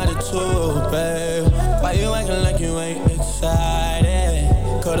got an attitude, babe. Why you acting like you ain't excited?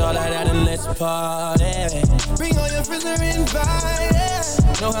 Cut all that out and let's party. Bring all your friends are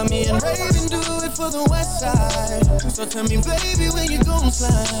invited. Know how me and Raven do it for the west side. So tell me, baby, when you gon'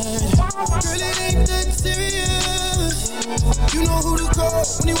 slide? Girl, it ain't that serious. You know who to call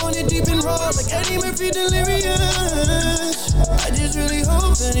when you want it deep and raw, like Eddie Murphy delirious. I just really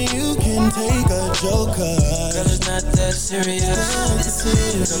hope that you can take a joker. Girl, it's not that serious. Girl,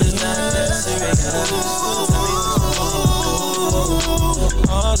 it's not that serious. Tell me what you want.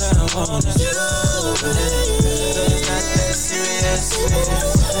 All that I want is you. Girl, it's not that serious.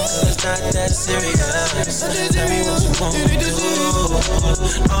 Girl, it's not that serious. Tell me what you want to do.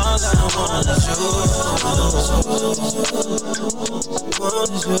 All that I want is you. Want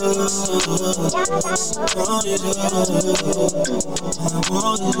is you. Want is you. All I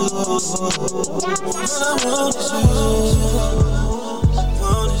want is you.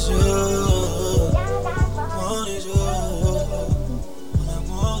 All I want is you.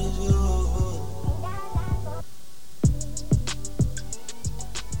 Want is you.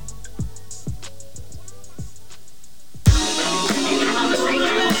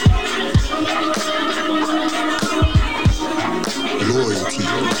 Loyalty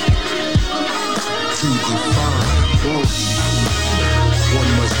to define loyalty.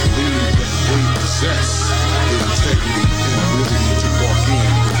 One must believe that we possess the integrity and ability to walk in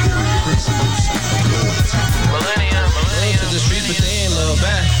the very principles of loyalty. Millennium to the streets, but they ain't love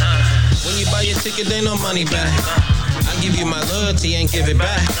back. When you buy your ticket, they no money back. I give you my loyalty, ain't give it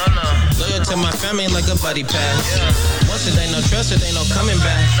back. Loyal to my family like a buddy pass. Once it ain't no trust, it ain't no coming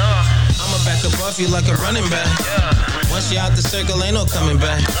back. I'ma back up off you like a running back. Once you out the circle, ain't no coming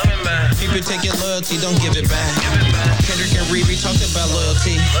back. People take your loyalty, don't give it back. Kendrick and Riri talked about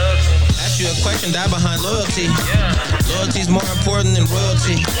loyalty. Ask you a question, die behind loyalty. Loyalty's more important than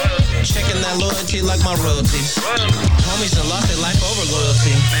royalty. Checking that loyalty like my royalty. Homies done lost their life over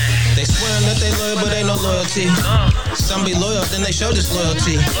loyalty. They swearing that they loyal, but ain't no loyalty. Some be loyal, then they show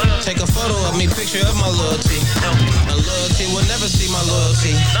disloyalty. Take a photo of me, picture of my loyalty. A loyalty will never see my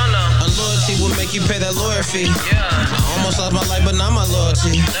loyalty. A loyalty will make you pay that lawyer fee. I almost lost my life, but not my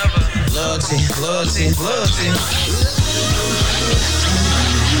loyalty. Loyalty, loyalty, loyalty.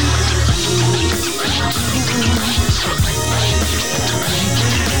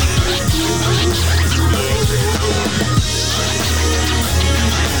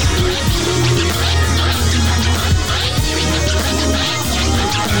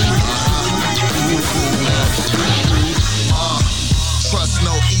 Trust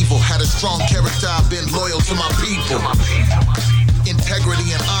no evil, had a strong character, I've been loyal to my people.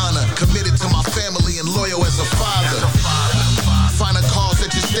 Integrity and honor, committed to my family and loyal as a father. Find a cause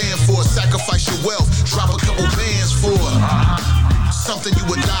that you stand for, sacrifice your wealth, drop a couple bands for. Something you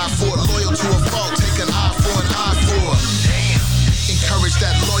would die for, loyal to a fault, take an eye for an eye for. Encourage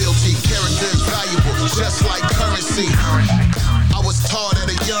that loyalty, character is valuable, just like currency. I was taught at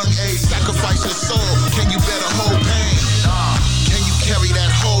a young age, sacrifice your soul, can you better hold pain? Can you carry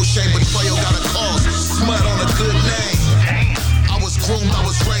that whole shame, betrayal got a cause, smut on a good name. I was groomed, I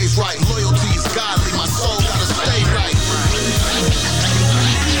was raised right, loyalty is godly, my soul gotta stay right.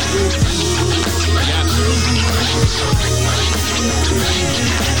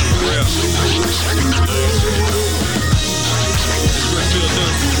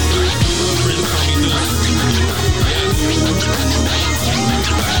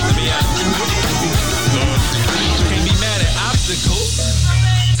 Can't be mad at obstacles.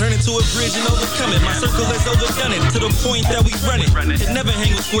 Turn it to a bridge and overcome it. My circle has overdone it to the point that we run it. Can never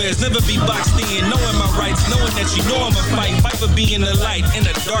hang with squares, never be boxed in. Knowing my rights, knowing that you know I'm a fight. Fight for being the light in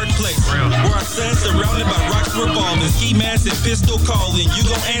a dark place. Where I stand surrounded by rocks revolving. Ski mask and pistol calling. You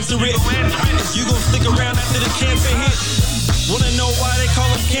gon' answer it? You gon' stick around after the cancer hit? Wanna know why they call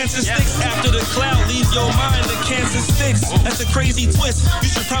them cancer sticks? After the cloud leaves your mind, the cancer sticks. That's a crazy twist. You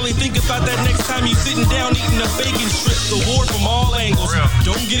should probably think about that next time you sitting down eating a bacon strip. The war from all angles.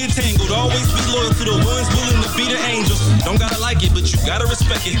 Don't get it tangled. Always be loyal to the ones willing to be the angels. Don't gotta like it, but you gotta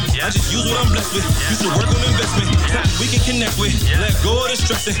respect it. I just use what I'm blessed with. You should work on investment. Something we can connect with. Let go of the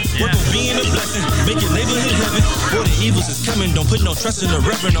stressing. Work on being a blessing. Make your neighborhood heaven. Boy, the evils is coming. Don't put no trust in the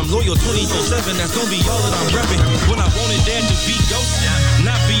reverend. I'm loyal 24/7. That's gonna be all that I'm repping. When I wanted that to be ghost,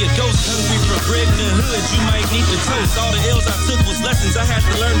 not be a ghost. Hungry for bread in the hood, you might need to toast. All the L's I took was lessons I had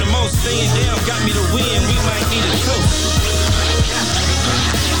to learn the most. Staying down got me to win. We might need a coach.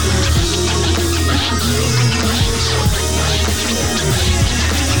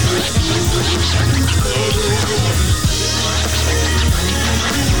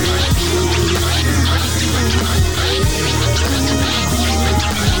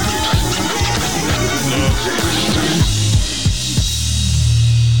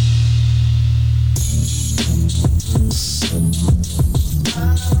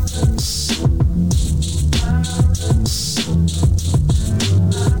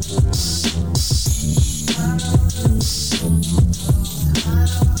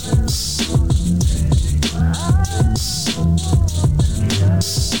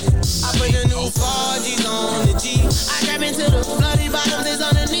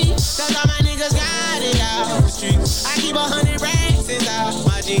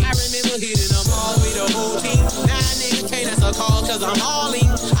 Cause I'm all in.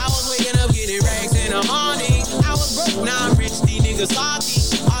 I was waking up getting racks in the morning. I was broke, now I'm rich, these niggas salty.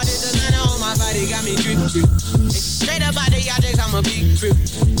 All this designer on my body got me drip. Straight up out the objects, I'm a big trip.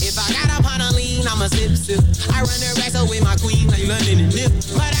 If I got up on a lean, I'm a sip. I run the racks up with my queen like London and Nip.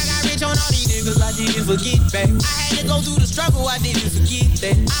 But I got rich on all these niggas, I didn't forget back. I had to go through the struggle, I didn't forget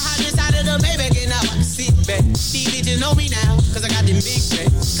that. I hopped inside of the Maybach and now I can sit back. These bitches know me now, cause I got them big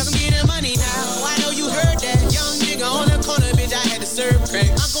racks. Cause I'm getting money now, I know you heard that. Young nigga on the corner, bitch, I had to serve crack.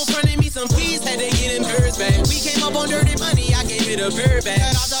 Uncle fronted me some peas, had to get him hers back. We came up on dirty money, I gave it a bird back.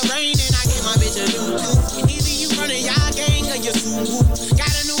 Cut off the rain and I gave my bitch a new coupe. Either you running y'all gang or you swoop.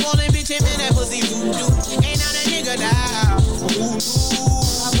 Got a New Orleans bitch and man, that pussy voodoo. Ain't now that nigga now.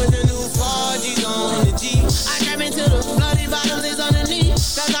 I put the new 4Gs on the G. I grab into the bloody bottoms, it's underneath.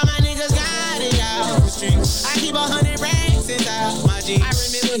 Cause all my niggas got it out the streets. I keep 100 racks inside my jeans. I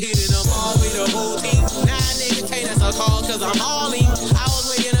remember hitting them all with the whole team. Now niggas can't answer calls cause I'm all in. I was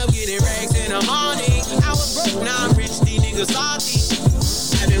waking up getting racks in the morning. I was broke, now I'm rich, these niggas salty.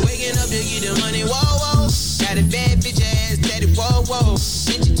 I've been waking up to get the money, whoa. Got a bad bitch ass, daddy, whoa.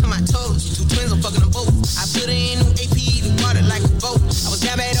 Bitch to my toes, two twins, I'm fucking them both. I put her in new AP, the water like a boat. I was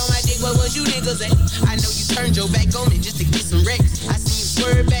down bad on my dick, what was you niggas at? I know you turned your back on me just to get some wrecks. I see you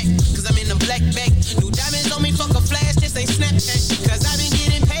swerve back, cause I'm in the black bag. New diamonds on me, fuck a flash, this ain't Snapchat. Cause I been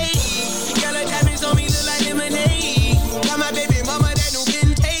getting paid. Yellow diamonds on me look like lemonade. Got my baby mama that new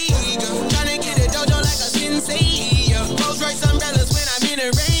vintage. Tryna get a dojo like a sensei. Rolls Royce umbrellas when I'm in the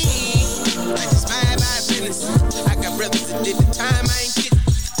rain. I just mind my business. I got brothers that did the time, I ain't kidding.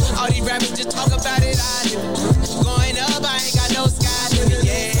 All these rappers just talk about it, I live it. Going up, I ain't got no sky limit.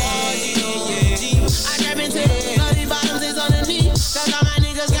 Yeah. I grab into the bloody bottoms, it's underneath. Cause all my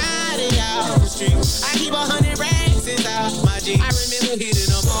niggas got it out the street. I keep 100 racks inside my jeans. I remember hitting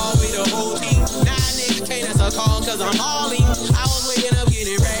them all with the whole team. Now niggas can't answer call cause I'm all in. I was waking up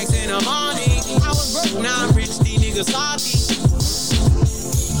getting racks in the morning. I was broke, now I'm rich, these niggas salty.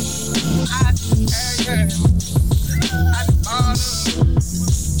 I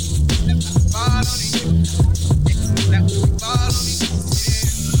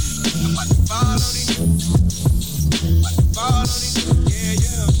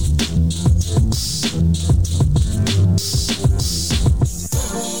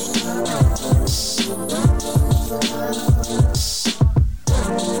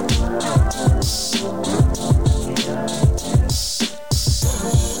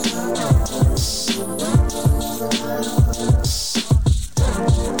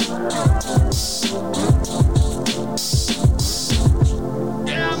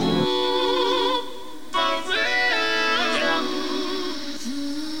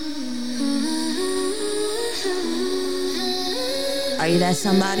Are you that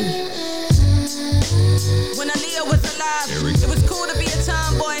somebody? When Aaliyah was alive, it was cool to be a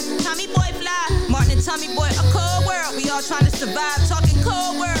tomboy. Tommy boy fly, Martin and Tommy boy, a cold world. We all trying to survive, talking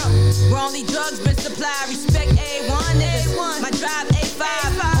cold world. Where only drugs been supplied. Respect A1 niggas. My drive A5.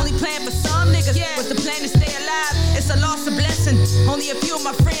 Only plan for some niggas. What's the plan to stay alive? It's a loss of blessing. Only a few of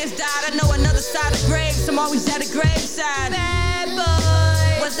my friends died. I know another side of graves. I'm always at a graveside. Bad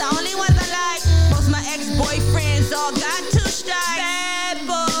boy was the only ones I like. Most of my ex-boyfriends all got two strikes. Bad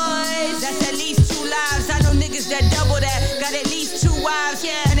boys, that's at least 2 lives. I know niggas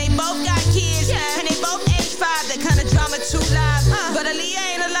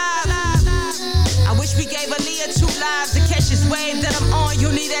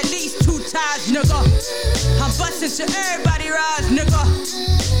at least 2 times, nigga. I'm busting to everybody rise, nigga.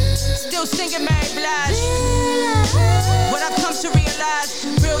 Still singing Mary Blige. What I've come to realize,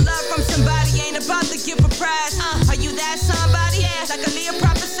 real love from somebody ain't about to give a prize. Are you that somebody? Like Aaliyah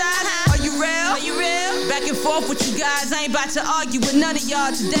prophesied. Are you real? Are you real? Back and forth with you guys, I ain't about to argue with none of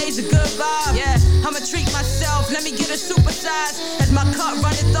y'all. Today's a good vibe. Yeah, I'ma treat myself, let me get a supersize. As my cup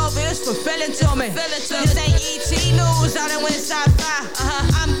runneth over, it's fulfilling to me. This ain't ET news, I done went sci-fi.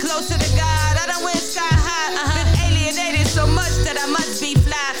 I'm closer to God, I done went sky high. Been alienated so much that I must be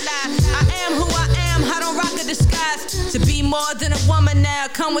fly. I am who I am, I don't rock a disguise. To be more than a woman now,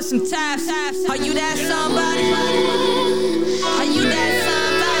 come with some ties. Are you that somebody? Are you that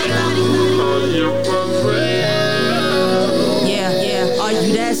somebody? Are you for real? Yeah. Are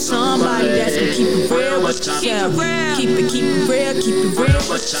you that somebody that's gonna keep it real with yourself? Keep it real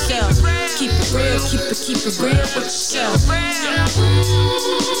with yourself. Keep it real with yourself.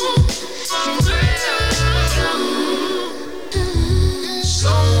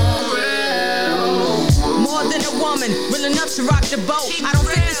 More than a woman, real enough to rock the boat. I don't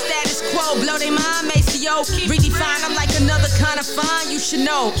fit the status quo, blow they mind, Maceo. Redefine, I'm like another kind of fine, you should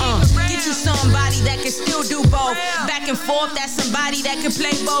know. Get you somebody that can still do both. Back and forth, that's somebody that can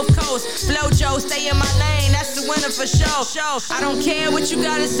play both coasts. Flojo, stay in my lane, that's the winner for sure. I don't care what you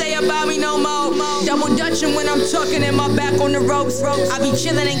gotta say about me no more. Double dutching when I'm tucking in my back on the ropes. I be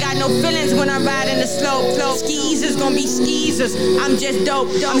chillin', ain't got no feelings when I ride in the slope. Skeezers gon' be skeezers, I'm just dope.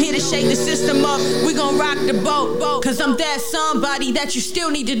 I'm here to shake the system up, we gon' rock the boat. Cause I'm that somebody that you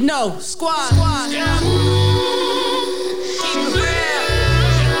still need to know. Squad. Keep it real.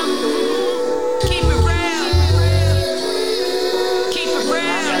 Keep it real. Keep it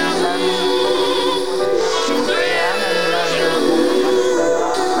real. Keep it real.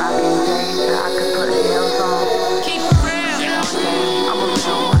 Keep it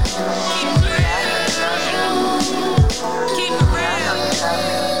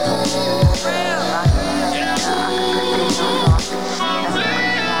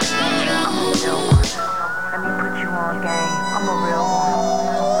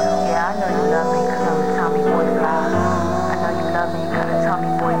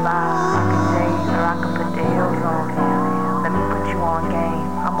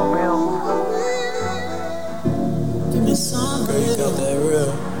Give me some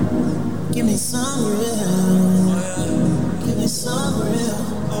real. Give me some real. Give me some real.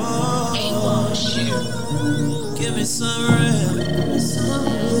 Oh, shit. Give me some real. Give me some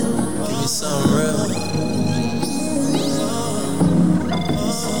real. Give me some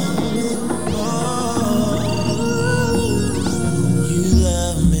real.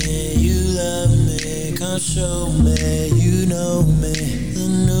 Come show me, you know me. The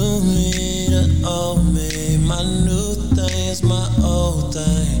new me, the old me. My new thing is my old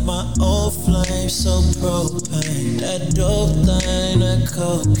thing. My old flame, so propane. That dope thing, that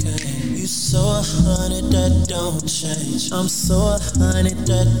cocaine. You so 100 that don't change. I'm so 100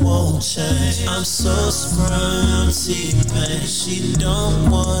 that won't change. I'm so sprung, T-Pain. She don't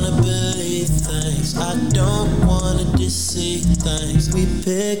wanna believe things. I don't wanna deceive things. We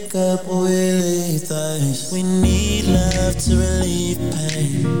pick up or we leave things. We need love to relieve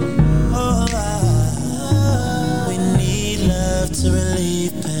pain. Oh, we need love to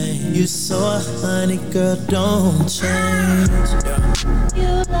relieve pain. You so 100, girl, don't change.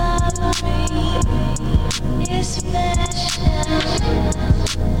 You love me, you're special.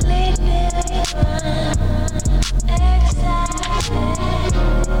 Leave me excited.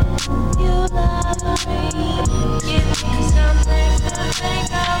 You love me, give me something to think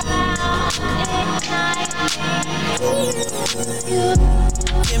about. Ignite me.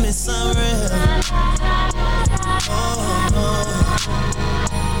 Give me some real.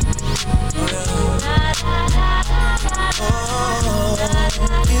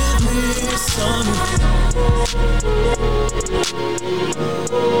 Give me some.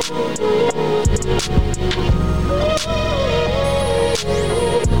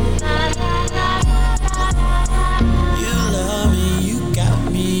 You love me, you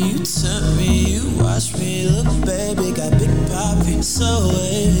got me, you took me, you watched me. Look, baby, got big poppy, so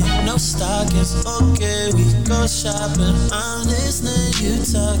wavy. No stockings, okay, we go shopping. I'm listening, you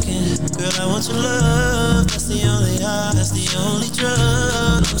talking. Girl, I want your love, that's the only high, that's the only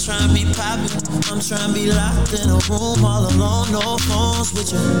drug. I'm trying to be poppin', I'm trying to be locked in a room all alone, no phones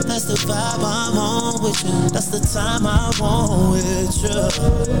with you. That's the vibe I'm on with you, that's the time I want with you.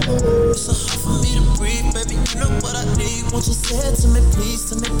 It's so hard for me to breathe, baby, you know what I need. Won't you say it to me, please,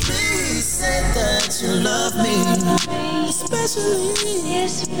 say that you love me. Especially,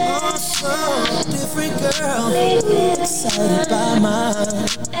 oh, so different girl, excited by my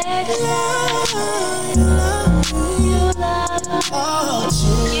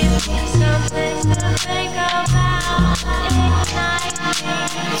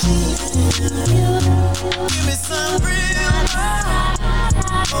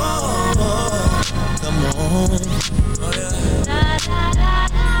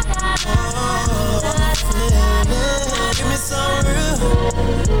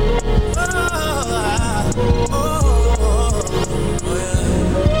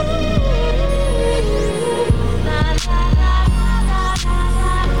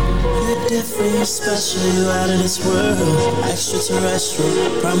you're special, you out of this world.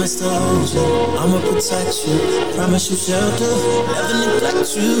 Extraterrestrial, promise to hold you. I'ma protect you, promise you shelter, never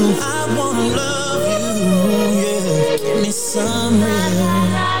neglect you. I wanna love you, yeah. Give me some real.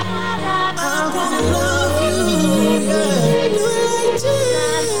 I wanna love you, yeah. Do it like this.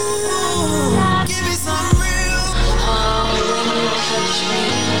 Give me some real. Oh, when you touch me,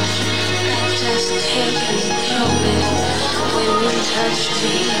 I just can't control it. When you touch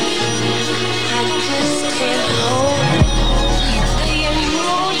me, I just can't hold it. The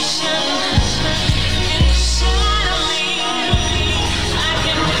emotion inside of me, I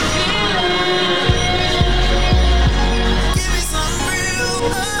can feel it. Give me some real.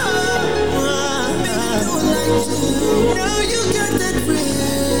 Baby, do it like you. Now you got that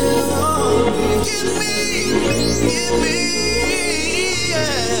real. Give me,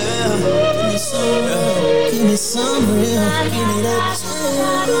 yeah. Give me some real. Give me some real. Give me that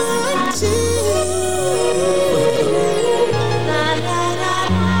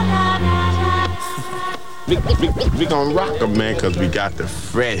We gon' rock 'em, man, cause we got the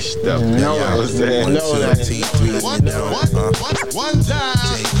fresh stuff. You know what I'm saying? One time.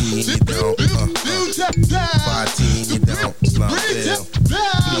 JP, you don't. 5T, you don't. Slum Bill.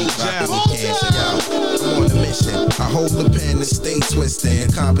 I'm on a mission. I hold the pen and stay twisting.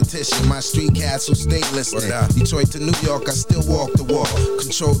 In competition, my street cats will stay listening. Detroit to New York, I still walk the walk.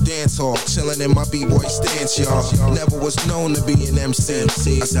 Control dance hall, chilling in my b-boy stance, y'all. Never was known to be an MC.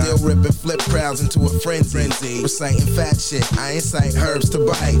 I still rip and flip crowds into a frenzy. Reciting fat shit, I incite herbs to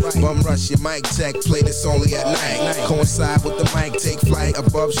bite. Bum rush your mic check, play this only at night. Coincide with the mic, take flight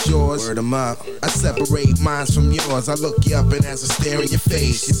above shores. Word 'em up. I separate minds from yours. I look you up and as I stare in your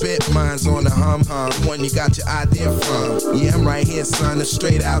face, your bit minds on the hum. One you got your idea from. Yeah, I'm right here, son, it's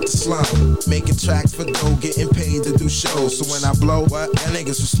straight out the slum. Making tracks for dough, getting paid to do shows. So when I blow, what? That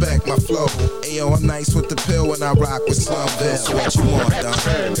niggas respect my flow. Ayo, I'm nice with the pill when I rock with Slumville. So what you want, dog?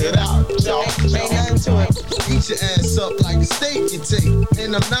 Turn it out, y'all. Ain't nothing to it. Eat your ass up like a steak you take.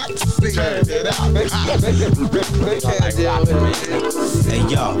 And I'm not the fake. Turn it out. Hey,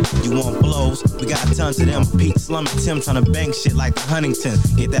 y'all, you want blows? We got tons of them. Pete, Slum, and Tim tryna bang shit like the Huntington.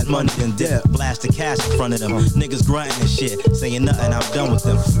 Get that money then dip. Blast the cash in front of them. Niggas grunting and shit. Saying nothing, I'm done with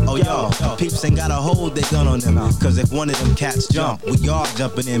them. Oh, y'all, peeps ain't gotta hold their gun on them. Cause if one of them cats jump, we all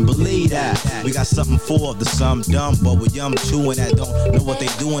jumping in. Believe that. We got something for the some dumb, but we young chewing that don't know what they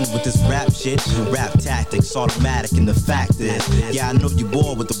doing with this rap shit. Rap tactics, automatic, and the fact is, yeah, I know you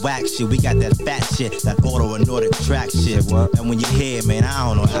bored with the whack shit. We got that fat shit, that auto and Nordic track shit. And when you hear, man, I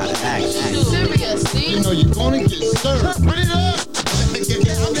don't know how to act. Serious, see? You know you're gonna get served. Put it up.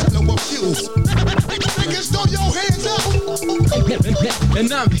 I'm getting no abuse. Niggas, throw your hands up.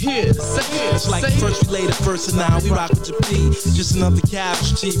 And I'm here to say it. It's like first we laid the first and now we rock with your P. Just another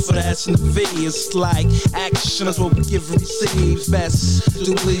casualty for the S and the V. It's like action is what we give and receive. Best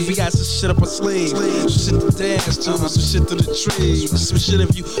to believe we got some shit up our sleeve. Some shit to dance to, some shit to the trees. Some shit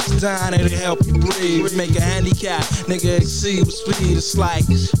if you dying to help you breathe. We make a handicap, nigga exceed with speed. It's like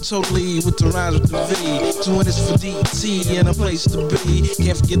totally with the rhymes with the V. Doing this for DT and a place to be.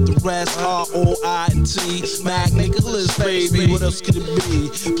 Can't forget the rest, R-O-I-T. Mac Nicholas, baby, what else could it be?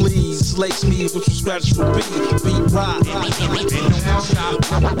 Please, lace me with some scratch for beat rock. I'm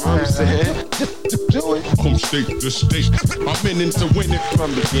saying, do it. From state to state, I'm in to win it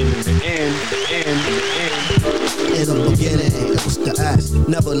from beginning to end. In the beginning, it was the S,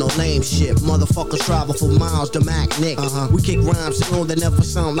 never no lame shit. Motherfuckers travel for miles to Mac Nick. We kick rhymes that never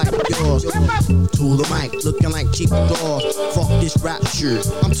sound like yours. To the mic, looking like cheap doors. Fuck this rap shit,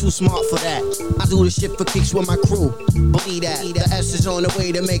 I'm too smart for that. I do this shit for kicks with my crew. Believe that, the S is on the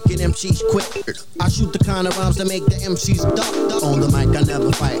way to making MCs quit. I shoot the kind of rhymes that make the MCs duck. On the mic, I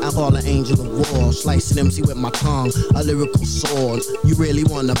never fight, I call an angel of war. Slicing MC with my tongue, a lyrical sword. You really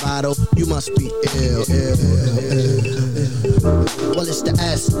want to battle? You must be ill. Well, it's the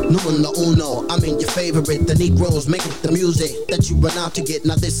S, numero uno. I'm in your favorite, the Negroes making the music that you run out to get.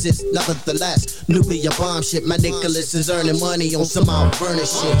 Now this is nevertheless nuclear bomb shit. My Nicholas is earning money on some Mount Vernon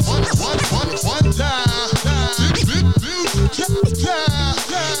shit. One time.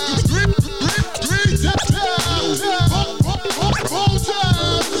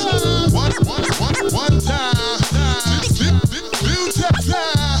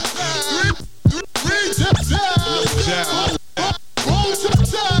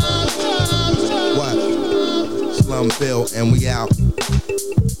 What? Slum Bill and we out.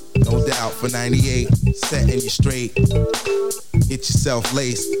 No doubt for 98, setting you straight. Get yourself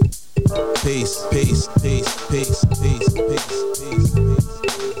laced. Peace, peace, peace, peace, peace, peace, peace, peace.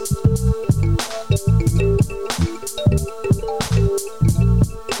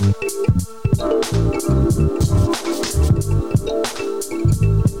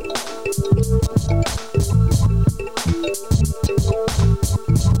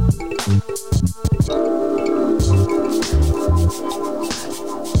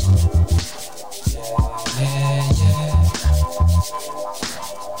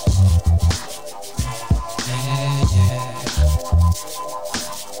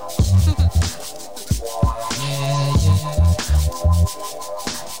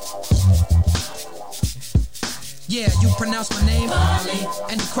 Yeah, you pronounce my name. Molly.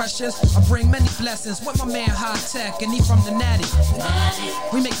 Any questions? I bring many blessings with my man High Tech, and he from the Natty.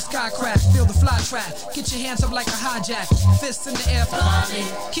 We make the sky crack, feel the fly track. Get your hands up like a hijack, fists in the air for Molly.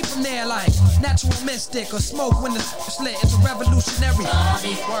 Keep them there like natural mystic or smoke when the slit. It's a revolutionary.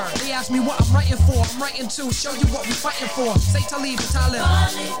 Molly. Word. They ask me what I'm writing for. I'm writing to show you what we fighting for. Say Talib and Talib.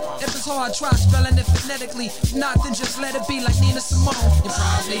 If it's hard, try spelling it phonetically. If not, then just let it be like Nina Simone. You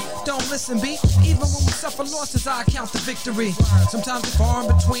probably don't listen, B. Even when we suffer losses, I count the victory. Sometimes it's far in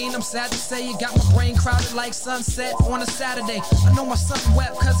between. I'm sad to say you got my brain crowded like sunset on a Saturday. I know my son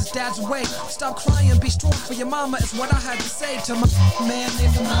wept cause his dad's away. Stop crying, be strong for your mama is what I had to say to my man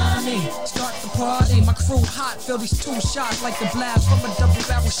named Amani. Start the party, my crew hot. Feel these two shots like the blast from a double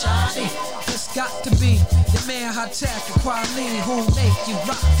barrel shotty. It's got to be your man High Tech, the quality who make you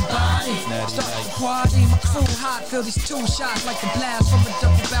rock the body. Start the party, my crew hot. Feel these two shots like the blast from a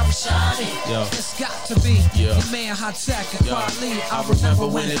double barrel shotty. It's got to be your man High Tech, the quality. I remember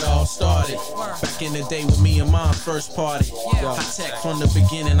when it all started. Back in the day with me and my first party. High Tech from the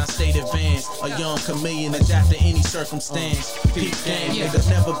beginning, I stayed advanced. A young chameleon, adapt to any circumstance. Peak game, nigga,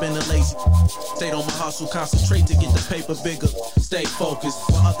 never been a lazy. Stayed on my hustle, concentrate to get the paper bigger. Stay focused,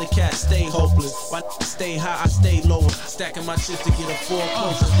 while other cats stay hopeless. While stay high, I stay lower. Stacking my chips to get a full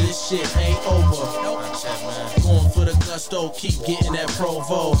closure. This shit ain't over. Going for the gusto, keep getting that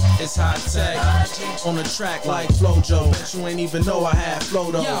Provo. It's High Tech on the track like Flojo. Bet you ain't even know I had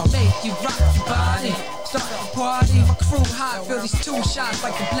flow though. Yo, make you rock your body. Start the party, my crew hot. Feel these two shots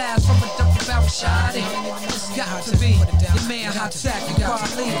like the blast from a double barrel shotty. It's got to be your man High Tech, you got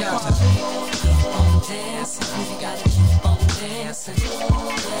to leave. Keep on dancing, you gotta keep on dancing.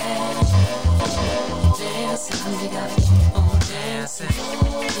 Dancing, you gotta keep on dancing. Keep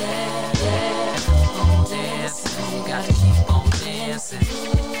on dancing, you gotta keep on dancing. Keep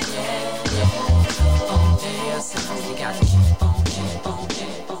on dancing, you gotta keep on, keep on,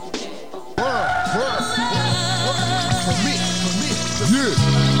 keep on. Word. Yeah.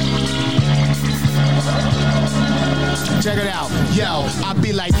 Check it out, yo, I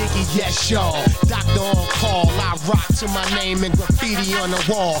be like Iggy, yes, y'all. Doctor on call, I rock to my name and graffiti on the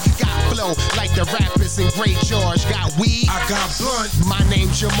wall. Got flow like the rappers in Great George. Got weed, I got blunt. My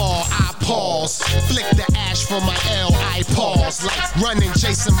name Jamal, I pause. Flick the ash from my L, I pause. Like running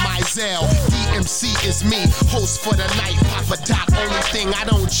Jason Mizell. DMC is me, host for the night. Papa Doc, only thing I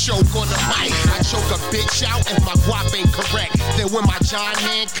don't choke on the mic. I choke a bitch out if my guap ain't correct. Then when my John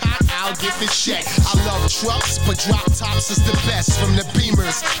Hancock, I'll get the check. I love trucks, but drop tops is the best. From the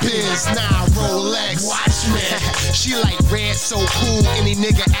Beamers, Benz, 9, Rolex. Watch me. She like red, so cool. Any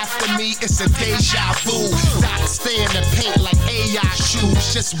nigga after me, it's a deja vu. Doc stay in the paint like AI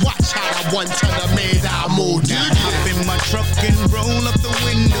shoes. Just watch how that 1 ton of made I move. Hop in my truck and roll up the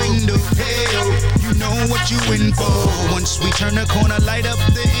window. Hey, you know what you in for. Once we turn the corner, light up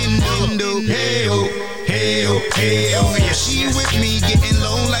the window. Hey, yeah, she with me, getting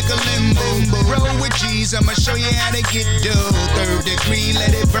low like a limbo. Roll with G's, I'ma show you how to get dough. 3rd degree,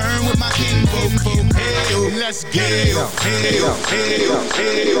 let it burn with my kinfolk. Hey, let's go.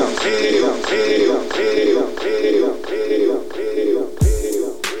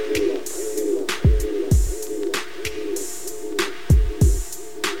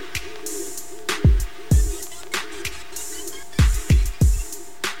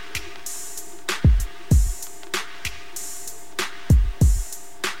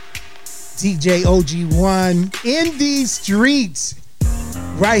 DJ OG1 in these streets,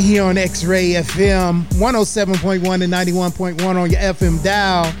 right here on X-Ray FM 107.1 and 91.1 on your FM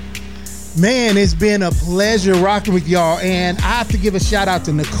dial. Man, it's been a pleasure rocking with y'all, and I have to give a shout out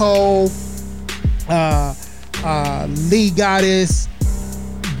to Nicole, Lee Goddess,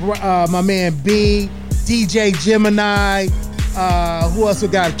 my man B, DJ Gemini, who else we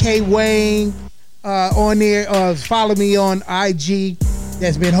got? K Wayne on there. Follow me on IG.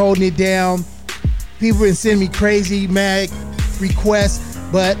 That's been holding it down. People been sending me crazy mag requests,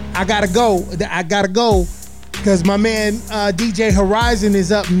 but I gotta go because my man DJ Horizon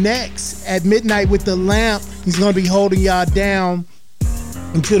is up next at midnight with the lamp. He's gonna be holding y'all down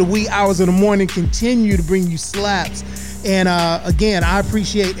until the wee hours of the morning. Continue to bring you slaps. And again, I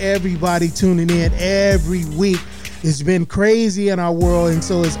appreciate everybody tuning in every week. It's been crazy in our world, and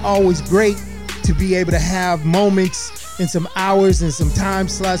so it's always great to be able to have moments and some hours and some time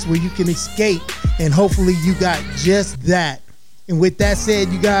slots where you can escape, and hopefully you got just that. And with that said,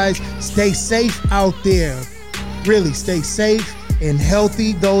 you guys, stay safe out there. Really stay safe and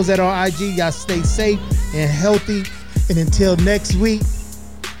healthy. Those that are on IG, y'all stay safe and healthy. And until next week,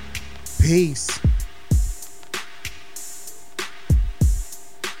 peace.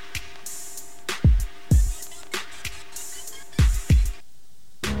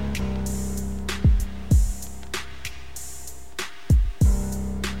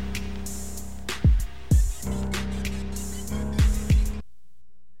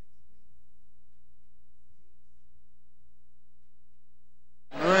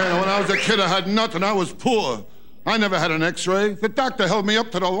 a kid, I had nothing. I was poor. I never had an x-ray. The doctor held me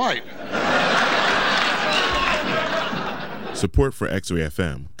up to the light. Support for X-Ray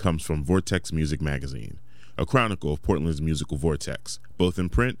FM comes from Vortex Music Magazine, a chronicle of Portland's musical vortex, both in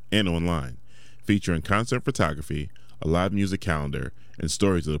print and online, featuring concert photography, a live music calendar, and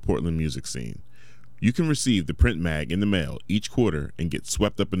stories of the Portland music scene. You can receive the print mag in the mail each quarter and get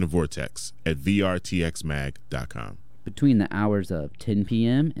swept up in the vortex at vrtxmag.com. Between the hours of 10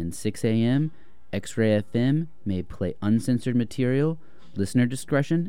 p.m. and 6 a.m., X-Ray FM may play uncensored material. Listener discretion